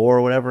I'm sore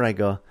or whatever, I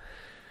go,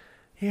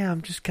 yeah,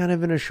 I'm just kind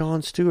of in a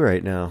Sean stew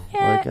right now.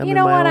 Yeah, you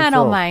know what? I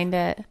don't mind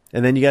it.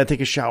 And then you got to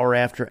take a shower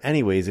after,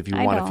 anyways, if you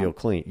want to feel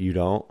clean. You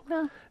don't?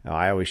 No. No,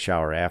 I always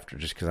shower after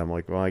just because I'm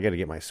like, well, I got to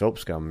get my soap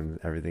scum and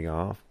everything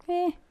off.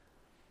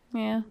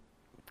 Yeah.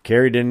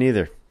 Carrie didn't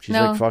either. She's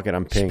like, fuck it,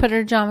 I'm pink. She put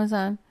her pajamas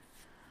on.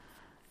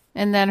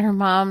 And then her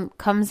mom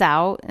comes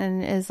out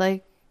and is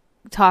like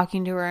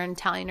talking to her and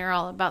telling her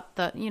all about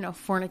the,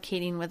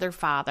 fornicating with her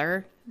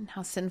father and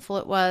how sinful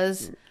it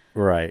was.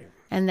 Right.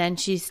 And then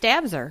she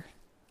stabs her.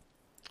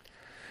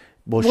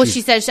 Well,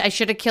 she says, I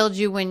should have killed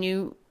you when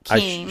you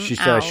came She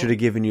said, I should have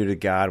given you to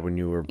God when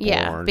you were born.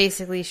 Yeah,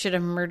 basically should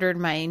have murdered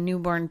my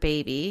newborn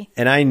baby.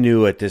 And I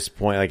knew at this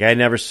point, I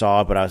never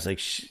saw it, but I was like,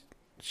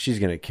 she's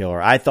going to kill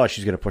her. I thought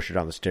she was going to push her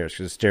down the stairs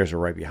because the stairs were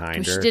right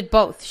behind her. She did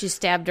both. She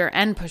stabbed her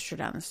and pushed her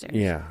down the stairs.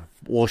 Yeah.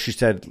 Well, she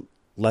said,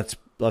 let's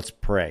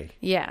pray.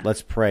 Yeah.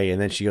 Let's pray. And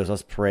then she goes,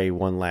 let's pray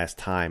one last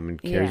time.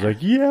 And Carrie's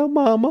like, yeah,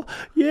 mama,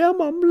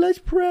 let's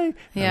pray.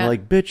 Yeah. I'm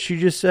like, bitch, she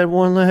just said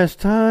one last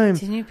time.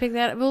 Didn't you pick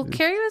that up? Well,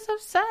 Carrie was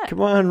upset.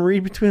 Come on,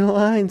 read between the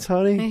lines,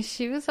 honey. And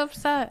she was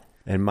upset.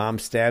 And mom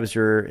stabs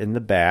her in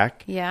the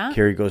back. Yeah.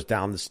 Carrie goes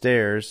down the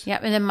stairs.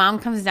 Yep. And then mom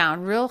comes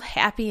down real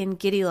happy and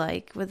giddy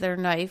with her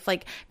knife. I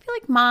feel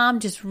like mom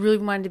just really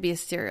wanted to be a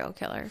serial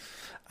killer.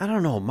 I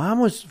don't know.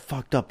 Mom was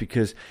fucked up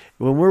because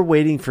when we're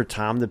waiting for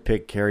Tom to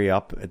pick Carrie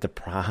up at the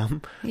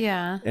prom,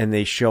 yeah, and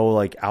they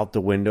show out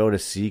the window to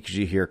see because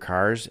you hear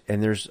cars,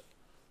 and there's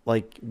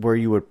where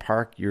you would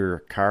park your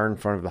car in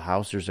front of the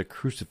house. There's a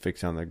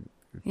crucifix on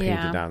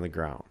painted on the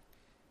ground.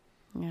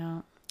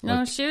 Yeah. No,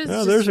 Like, she was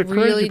 "Oh, there's just a crazy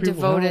really people's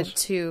devoted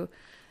house." to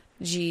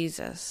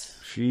Jesus.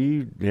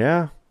 She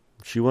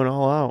went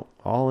all out,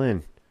 all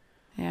in.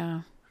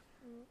 Yeah.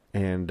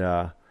 And,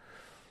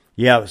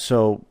 yeah,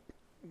 so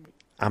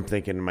I'm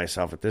thinking to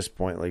myself at this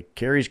point, like,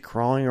 Carrie's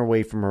crawling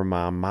away from her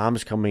mom.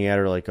 Mom's coming at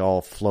her like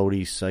all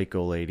floaty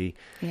psycho lady.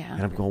 Yeah.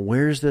 And I'm going,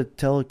 where's the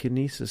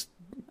telekinesis,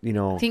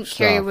 I think stuff?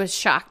 Carrie was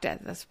shocked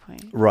at this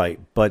point. Right,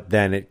 but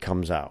then it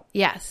comes out.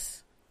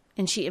 Yes.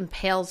 And she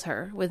impales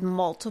her with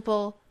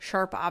multiple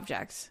sharp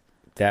objects.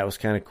 That was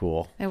kind of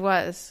cool. It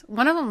was.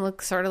 One of them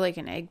looked sort of like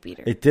an egg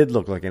beater. It did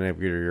look like an egg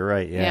beater. You're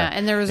right. Yeah. Yeah.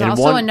 And there was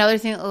also another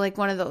thing, like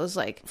one of those,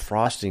 like,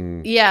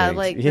 frosting. yeah, things.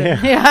 like,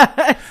 yeah,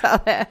 I saw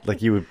that.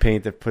 like you would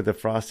put the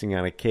frosting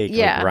on a cake,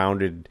 Yeah. like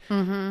rounded,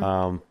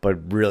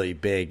 but really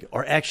big.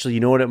 Or actually, you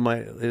know what it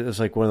was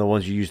like one of the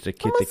ones you used to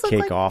get Almost the looked cake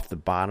like- off the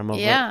bottom of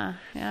it. Yeah.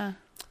 Yeah.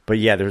 But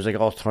yeah, there's like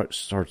all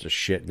sorts of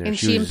shit in there. And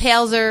she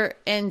impales her,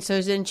 and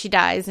so then she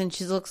dies, and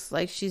she looks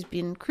like she's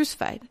being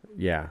crucified.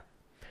 Yeah.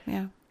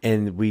 Yeah.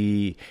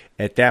 And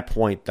at that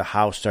point, the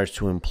house starts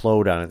to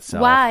implode on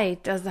itself. Why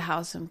does the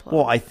house implode?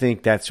 Well, I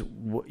think that's,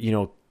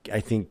 I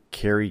think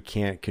Carrie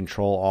can't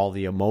control all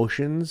the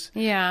emotions.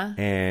 Yeah.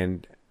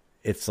 And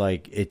it's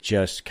like, it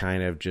just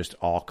kind of just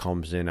all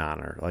comes in on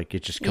her. Like,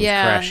 it just comes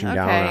Yeah, crashing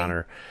down okay. on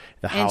her.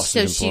 The And house so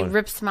is she imploding.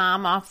 rips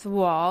Mom off the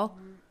wall,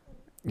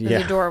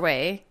 the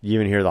doorway. You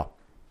even hear the...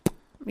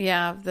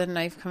 Yeah, the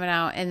knife coming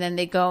out. And then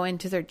they go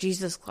into their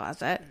Jesus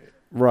closet.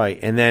 Right.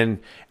 And then,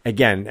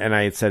 again, and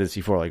I had said this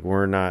before, like,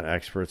 we're not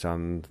experts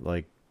on,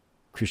 like,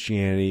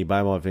 Christianity,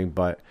 Bible, everything,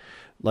 but,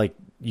 like,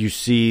 you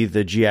see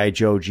the G.I.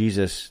 Joe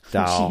Jesus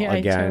doll G.I.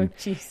 again. Joe,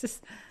 Jesus.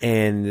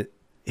 And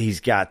he's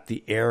got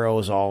the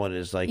arrows all in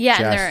his, like, Yeah,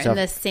 chest and they're stuff. in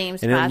the same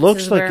And it spots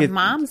looks as like where it-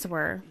 Moms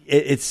were.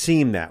 It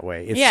seemed that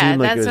way. It Yeah, seemed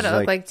like that's it was what it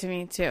looked like to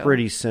me, too.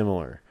 pretty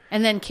similar.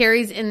 And then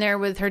Carrie's in there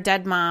with her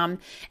dead mom,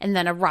 and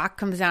then a rock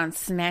comes down and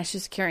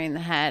smashes Carrie in the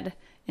head,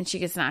 and she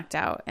gets knocked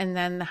out. And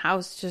then the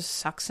house just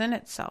sucks in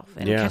itself,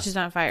 and it catches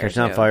on fire. Catches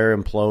on fire,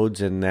 implodes,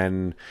 and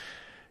then,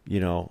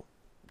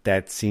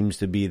 that seems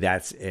to be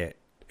that's it.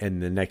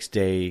 And the next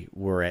day,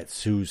 we're at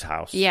Sue's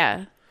house.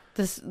 Yeah.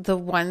 The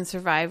one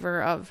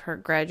survivor of her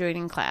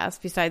graduating class,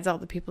 besides all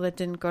the people that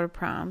didn't go to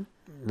prom.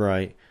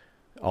 Right.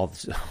 All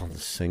the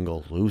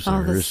single losers.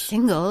 All the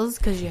singles,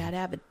 because you had to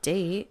have a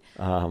date.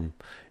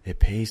 It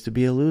pays to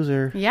be a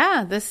loser.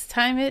 Yeah, this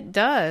time it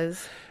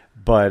does.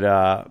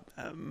 But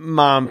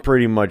Mom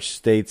pretty much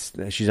states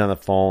that she's on the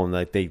phone,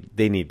 like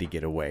they need to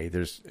get away.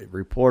 There's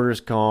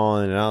reporters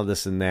calling and all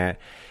this and that.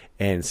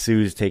 And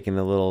Sue's taking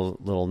a little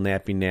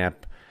nappy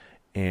nap,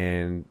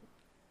 and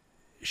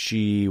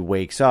she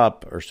wakes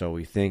up, or so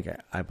we think,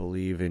 I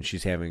believe, and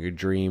she's having a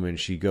dream, and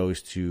she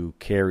goes to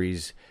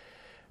Carrie's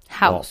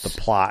House. the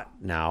plot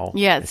now.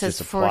 Yeah, it It's says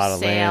just a for plot of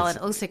sale, land. and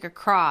it looks like a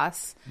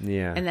cross.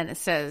 Yeah. And then it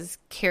says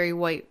Carrie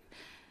White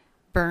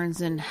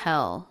burns in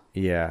hell.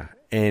 Yeah.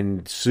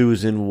 And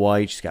Susan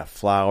White, she's got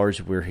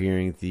flowers. We're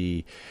hearing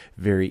the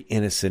very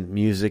innocent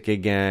music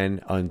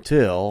again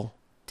until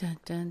Dun,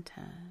 dun,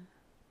 dun.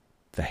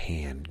 the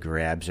hand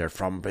grabs her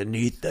from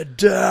beneath the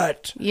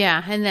dirt.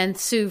 Yeah, and then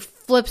Sue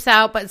flips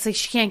out, but it's like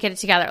she can't get it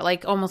together.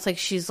 Like, almost like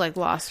she's, like,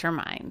 lost her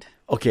mind.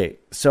 Okay,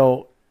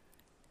 so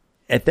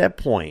at that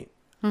point,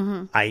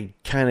 I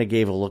kind of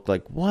gave a look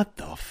like, what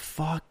the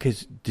fuck?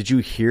 Because did you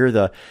hear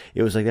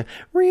it was like that,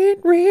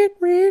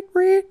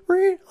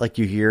 like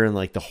you hear in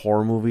like the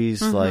horror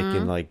movies, like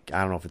in like,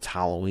 I don't know if it's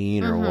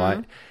Halloween or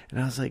what.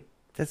 And I was like,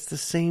 that's the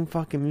same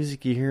fucking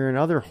music you hear in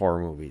other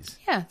horror movies.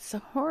 Yeah, it's the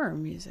horror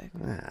music.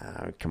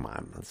 Come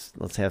on,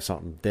 let's have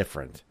something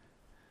different.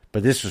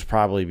 But this was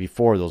probably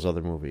before those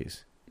other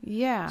movies,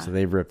 Yeah, so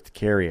they ripped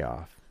Carrie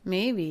off.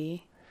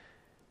 maybe.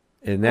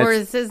 And that's, Or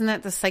isn't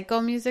that the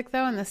Psycho music,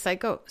 though? And the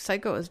Psycho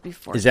is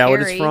before is that what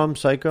it's Carrie. from?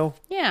 Psycho?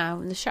 Yeah,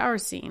 in the shower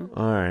scene.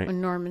 All right,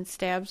 When Norman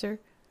stabs her.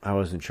 I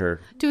wasn't sure.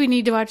 Do we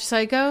need to watch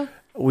Psycho?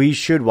 We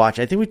should watch.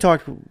 I think we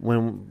talked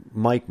when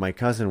Mike, my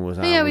cousin, was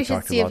on. Oh, yeah, we should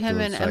talked see if about him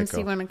doing and MC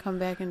Psycho. want to come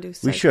back and do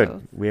Psycho. We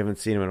should. We haven't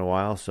seen him in a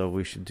while, so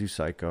we should do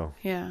Psycho.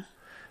 Yeah.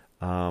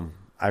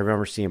 I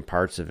remember seeing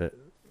parts of it.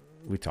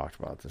 We talked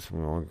about this. We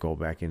won't go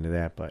back into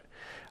that, but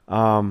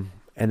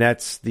and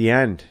that's the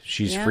end.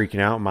 She's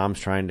freaking out. Mom's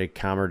trying to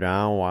calm her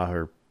down while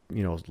her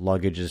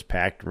luggage is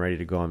packed and ready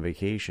to go on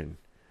vacation.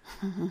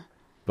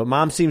 But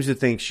Mom seems to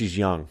think she's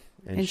young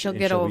And she'll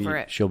get over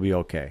it. She'll be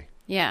okay.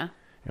 Yeah.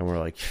 And we're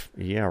like,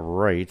 yeah,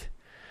 right.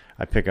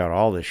 I pick out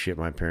all this shit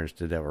my parents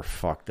did that were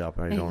fucked up,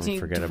 and I don't You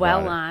forget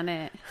dwell about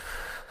it.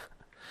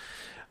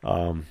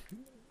 on it.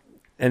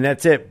 And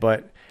that's it.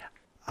 But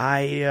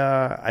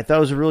I thought it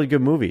was a really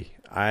good movie.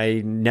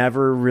 I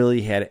never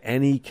really had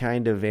any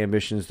kind of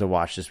ambitions to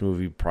watch this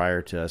movie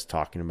prior to us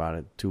talking about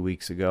it 2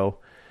 weeks ago.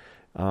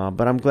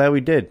 But I'm glad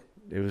we did.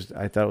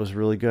 I thought it was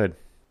really good.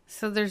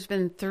 So there's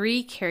been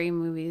 3 Carrie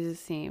movies, it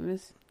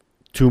seems.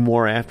 2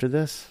 more after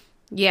this?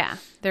 Yeah.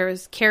 There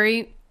was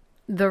Carrie,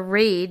 The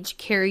Rage,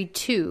 Carrie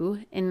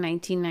 2 in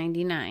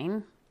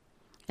 1999.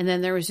 And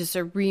then there was just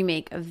a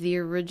remake of the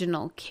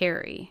original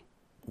Carrie.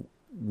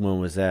 When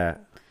was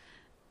that?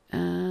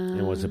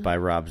 And was it by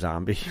Rob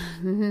Zombie?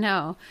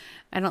 No,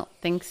 I don't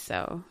think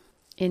so.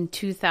 In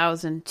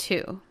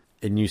 2002.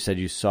 And you said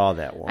you saw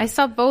that one. I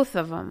saw both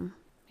of them.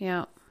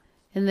 Yeah.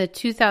 And the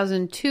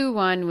 2002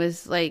 one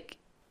was like,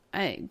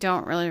 I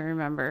don't really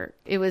remember.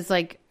 It was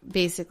like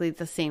basically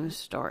the same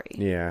story.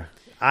 Yeah.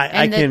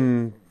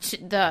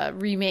 The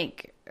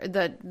remake,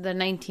 the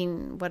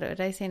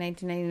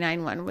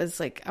 1999 one was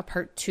like a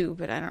part 2,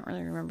 but I don't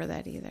really remember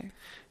that either.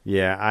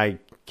 Yeah, I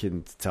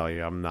can tell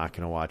you I'm not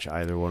going to watch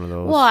either one of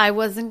those. Well, I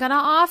wasn't going to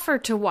offer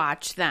to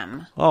watch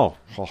them. Oh,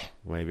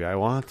 maybe I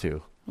want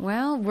to.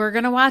 Well, we're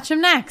going to watch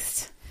them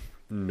next.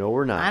 No,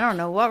 we're not. I don't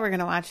know what we're going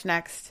to watch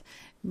next.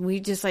 We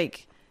just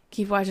like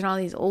keep watching all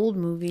these old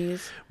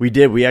movies. We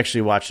did. We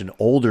actually watched an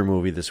older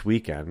movie this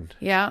weekend.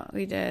 Yeah,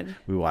 we did.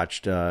 We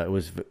watched, it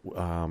was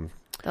The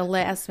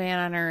Last Man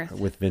on Earth.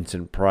 with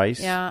Vincent Price.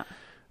 Yeah.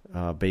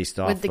 Based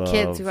off with the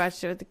kids. We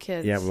watched it with the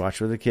kids. Yeah, we watched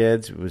it with the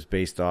kids. It was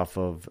based off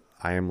of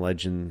I Am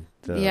Legend,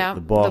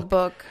 the book. The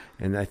book.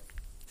 And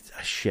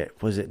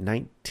was it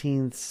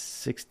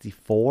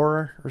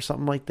 1964 or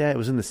something like that? It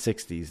was in the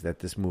 60s that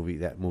that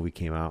movie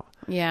came out.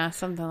 Yeah,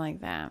 something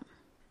like that.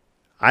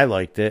 I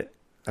liked it.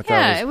 I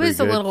thought it was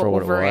a little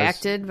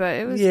overacted, but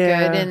it was good.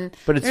 And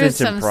but it's there's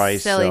Vincent some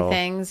Price, silly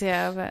things,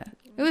 but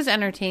it was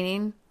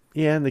entertaining.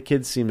 Yeah, and the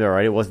kids seemed all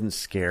right. It wasn't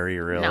scary,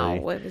 really. No,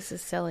 it was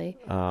just silly.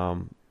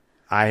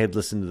 I had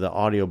listened to the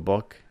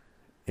audiobook,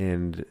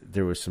 and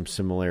there was some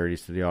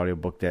similarities to the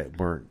audiobook that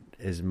weren't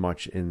as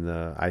much in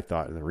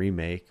the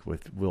remake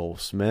with Will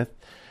Smith.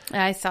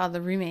 I saw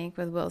the remake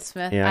with Will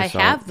Smith. Yeah, I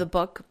have the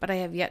book, but I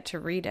have yet to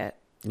read it.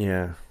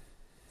 Yeah.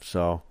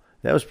 So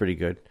that was pretty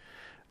good.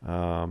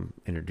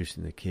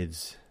 Introducing the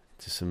kids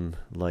to some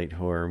light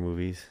horror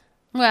movies.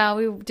 Well,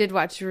 we did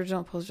watch the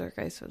original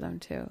Poltergeist with them,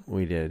 too.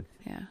 We did.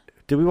 Yeah.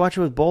 Did we watch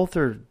it with both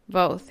or?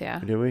 Both, yeah.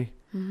 Did we?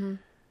 Mm-hmm.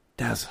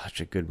 That was such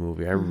a good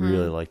movie. I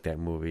really like that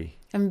movie.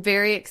 I'm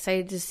very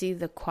excited to see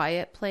The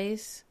Quiet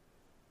Place.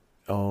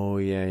 Oh,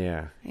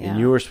 yeah. And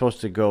you were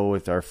supposed to go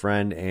with our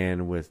friend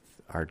and with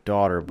our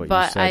daughter, but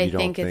you said you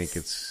don't think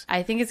it's...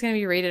 I think it's going to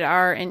be rated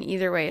R, and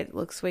either way, it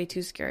looks way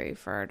too scary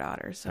for our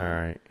daughter. So all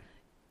right.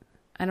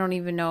 I don't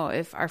even know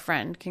if our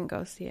friend can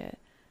go see it.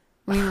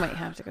 We might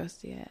have to go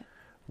see it.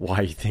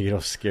 Why, you think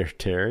it'll scare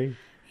Terry?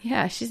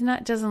 Yeah,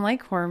 doesn't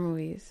like horror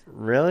movies.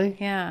 Really?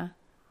 Yeah.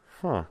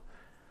 Huh.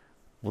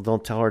 Well,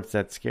 don't tell her it's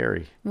that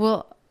scary.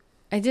 Well,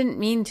 I didn't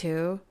mean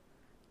to,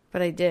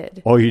 but I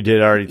did. Oh, you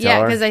did already tell her?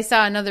 Yeah, because I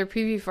saw another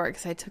preview for it.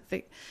 Because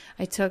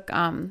I took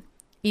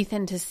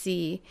Ethan to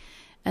see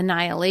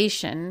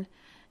Annihilation,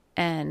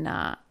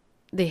 and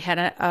they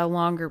had a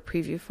longer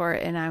preview for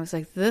it, and I was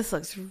like, "This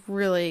looks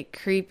really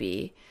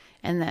creepy."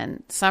 And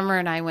then Summer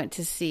and I went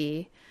to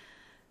see.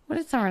 What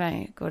did Summer and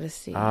I go to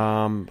see?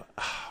 What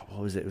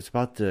was it? It was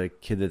about the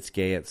kid that's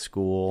gay at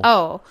school.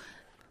 Oh,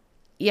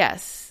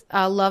 yes,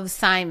 Love,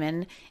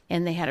 Simon,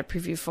 and they had a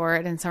preview for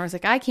it, and Summer's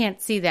like, I can't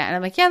see that, and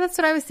I'm like, yeah, that's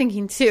what I was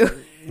thinking too.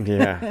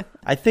 Yeah,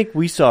 I think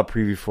we saw a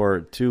preview for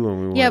it too when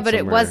we went. Yeah, but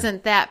it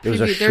wasn't that preview.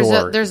 It was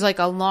short. There's like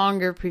a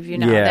longer preview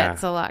now. Yeah.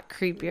 That's a lot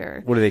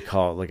creepier. What do they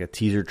call it? Like a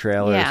teaser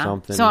trailer or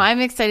something? So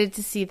I'm excited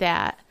to see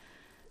that.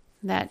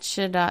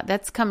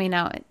 That's coming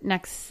out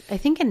next, I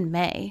think in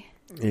May.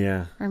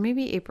 Yeah. Or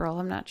maybe April.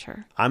 I'm not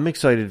sure. I'm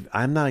excited.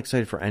 I'm not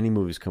excited for any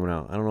movies coming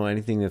out. I don't know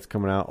anything that's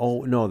coming out.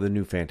 Oh, no, the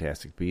new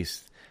Fantastic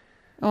Beasts.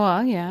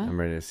 Oh, yeah. I'm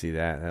ready to see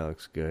that. That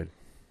looks good.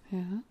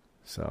 Yeah.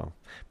 So,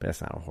 but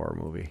that's not a horror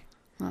movie.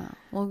 Well,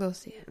 we'll go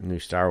see it. New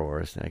Star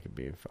Wars, that could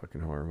be a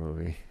fucking horror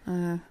movie.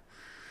 Good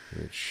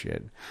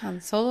shit. Han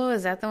Solo,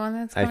 is that the one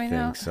that's coming out?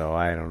 I think so.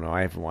 I don't know.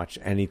 I haven't watched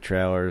any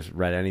trailers,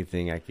 read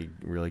anything I could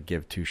really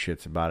give two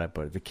shits about it,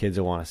 but the kids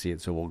will want to see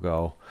it, so we'll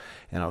go,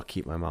 and I'll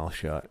keep my mouth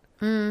shut.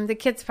 The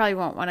kids probably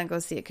won't want to go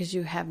see it because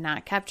you have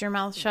not kept your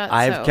mouth shut.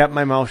 I've kept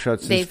my mouth shut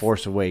since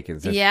Force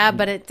Awakens.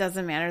 But it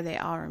doesn't matter. They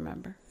all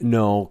remember.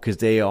 No, because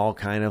they all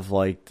kind of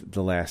liked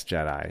The Last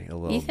Jedi a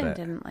little bit. Ethan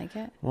didn't like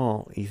it.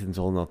 Well, Ethan's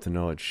old enough to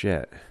know it's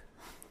shit.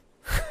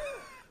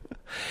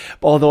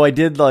 Although I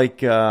did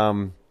like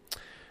Rogue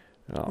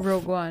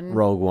One.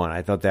 Rogue One.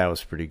 I thought that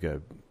was pretty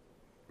good.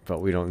 But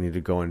we don't need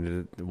to go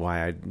into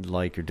why I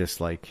like or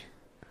dislike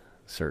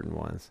certain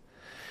ones.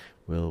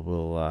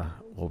 We'll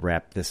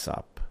wrap this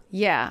up.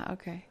 Yeah,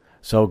 okay.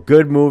 So,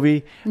 good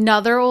movie.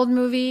 Another old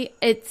movie.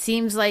 It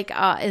seems like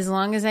as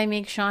long as I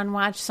make Sean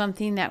watch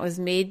something that was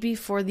made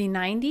before the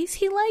 90s,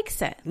 he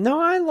likes it.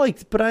 No, I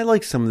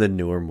like some of the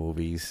newer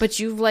movies. But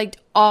you've liked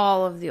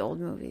all of the old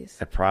movies.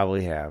 I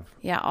probably have.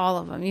 Yeah, all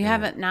of them. You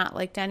haven't not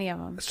liked any of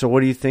them. So,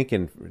 what are you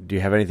thinking? Do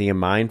you have anything in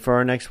mind for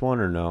our next one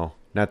or no?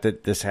 Not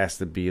that this has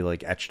to be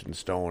like etched in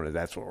stone or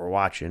that's what we're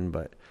watching,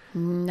 but...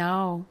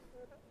 No.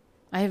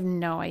 I have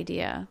no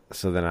idea.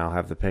 So then I'll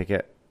have to pick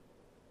it?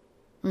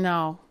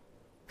 No.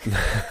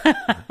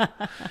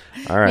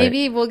 All right.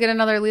 Maybe we'll get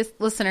another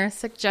listener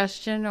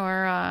suggestion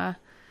or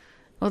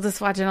we'll just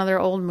watch another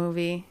old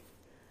movie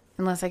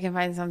unless I can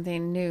find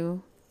something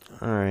new.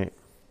 All right.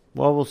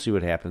 Well, we'll see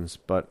what happens.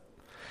 But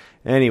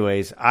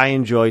anyways, I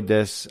enjoyed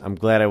this. I'm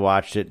glad I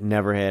watched it.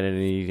 Never had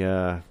any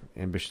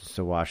ambitions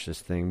to watch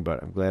this thing,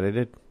 but I'm glad I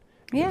did.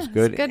 Yeah, it was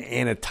good. it's good.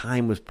 And the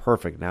time was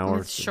perfect. Now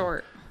It's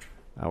short.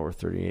 Hour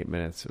 38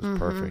 minutes. It was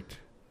perfect.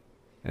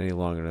 Any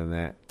longer than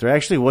that. There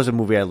actually was a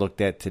movie I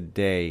looked at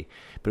today,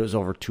 but it was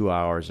over 2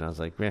 hours, and I was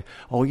like, man,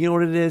 oh, you know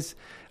what it is?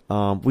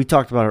 We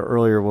talked about it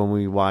earlier when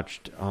we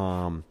watched,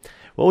 what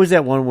was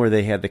that one where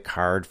they had the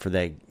card for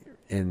that,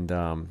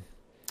 and,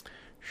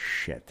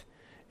 shit.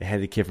 It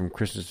had the kid from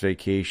Christmas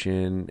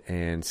Vacation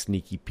and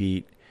Sneaky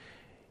Pete.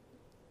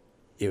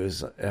 It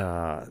was,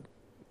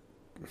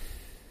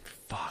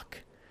 fuck.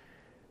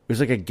 It was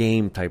like a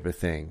game type of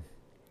thing.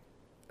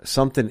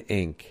 Something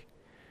Inc.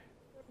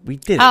 We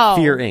did it.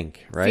 Fear Inc.,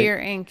 right? Fear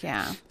Inc.,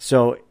 yeah.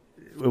 So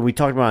when we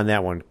talked about on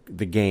that one,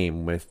 the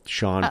game with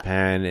Sean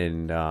Penn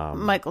and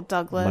Michael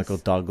Douglas.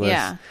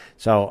 Yeah.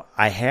 So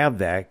I have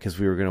that because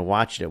we were going to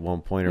watch it at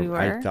one point. We were?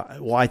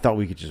 I thought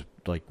we could just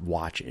like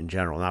watch it in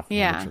general, not for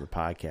much of the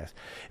podcast.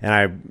 And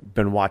I've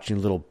been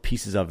watching little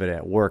pieces of it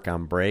at work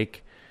on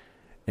break,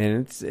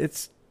 and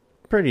it's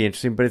pretty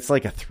interesting, but it's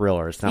like a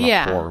thriller. It's not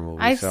a horror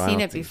movie. I've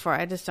seen it before.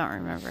 I just don't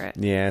remember it.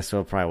 Yeah,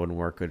 so it probably wouldn't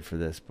work good for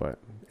this, but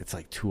it's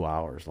like 2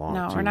 hours long.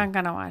 No, we're not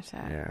going to watch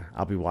that. Yeah,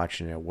 I'll be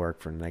watching it at work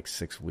for the next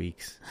 6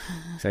 weeks.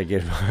 So I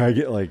get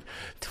like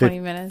 20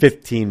 minutes,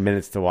 15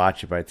 minutes to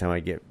watch it by the time I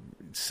get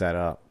set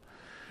up.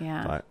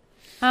 Yeah, but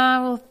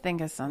we'll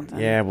think of something.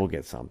 Yeah, we'll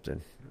get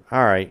something.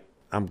 All right,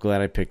 I'm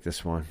glad I picked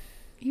this one.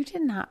 You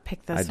did not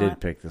pick this one. I did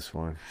pick this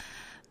one.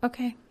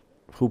 Okay.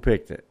 Who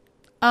picked it?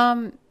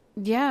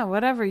 Yeah,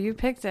 whatever. You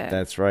picked it.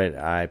 That's right.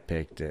 I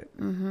picked it.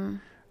 Mm-hmm.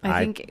 I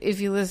think if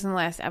you listen to the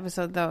last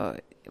episode, though,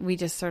 we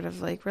just sort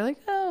of we're like,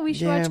 oh, we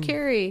should watch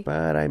Carrie.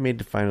 But I made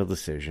the final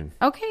decision.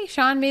 Okay,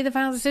 Sean made the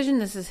final decision.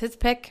 This is his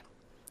pick.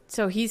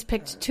 So he's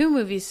picked 2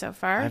 movies so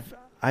far.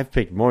 I've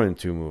picked more than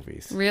 2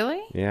 movies.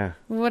 Really? Yeah.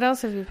 What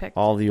else have you picked?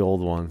 All the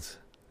old ones.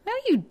 No,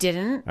 you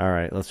didn't. All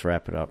right, let's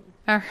wrap it up.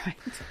 All right.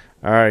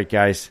 All right,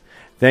 guys.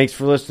 Thanks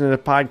for listening to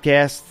the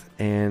podcast.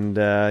 And,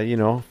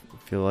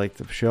 if you like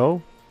the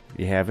show, if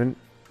you haven't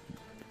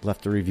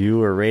left a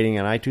review or rating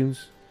on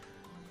iTunes,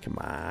 come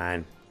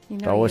on.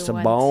 Throw us a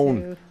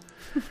bone.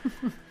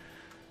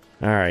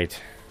 All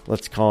right.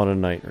 Let's call it a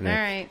night, Renee. All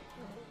right.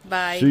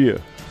 Bye. See ya.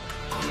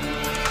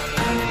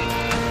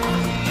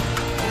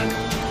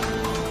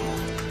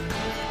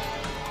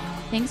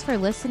 Thanks for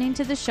listening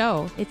to the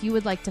show. If you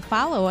would like to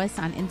follow us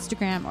on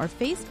Instagram or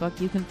Facebook,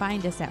 you can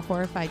find us at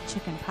Horrified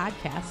Chicken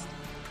Podcast.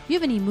 If you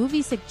have any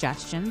movie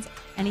suggestions,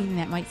 anything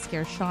that might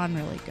scare Sean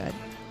really good,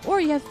 or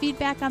you have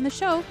feedback on the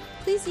show,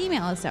 please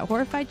email us at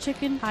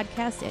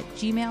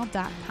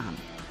horrifiedchickenpodcast@gmail.com.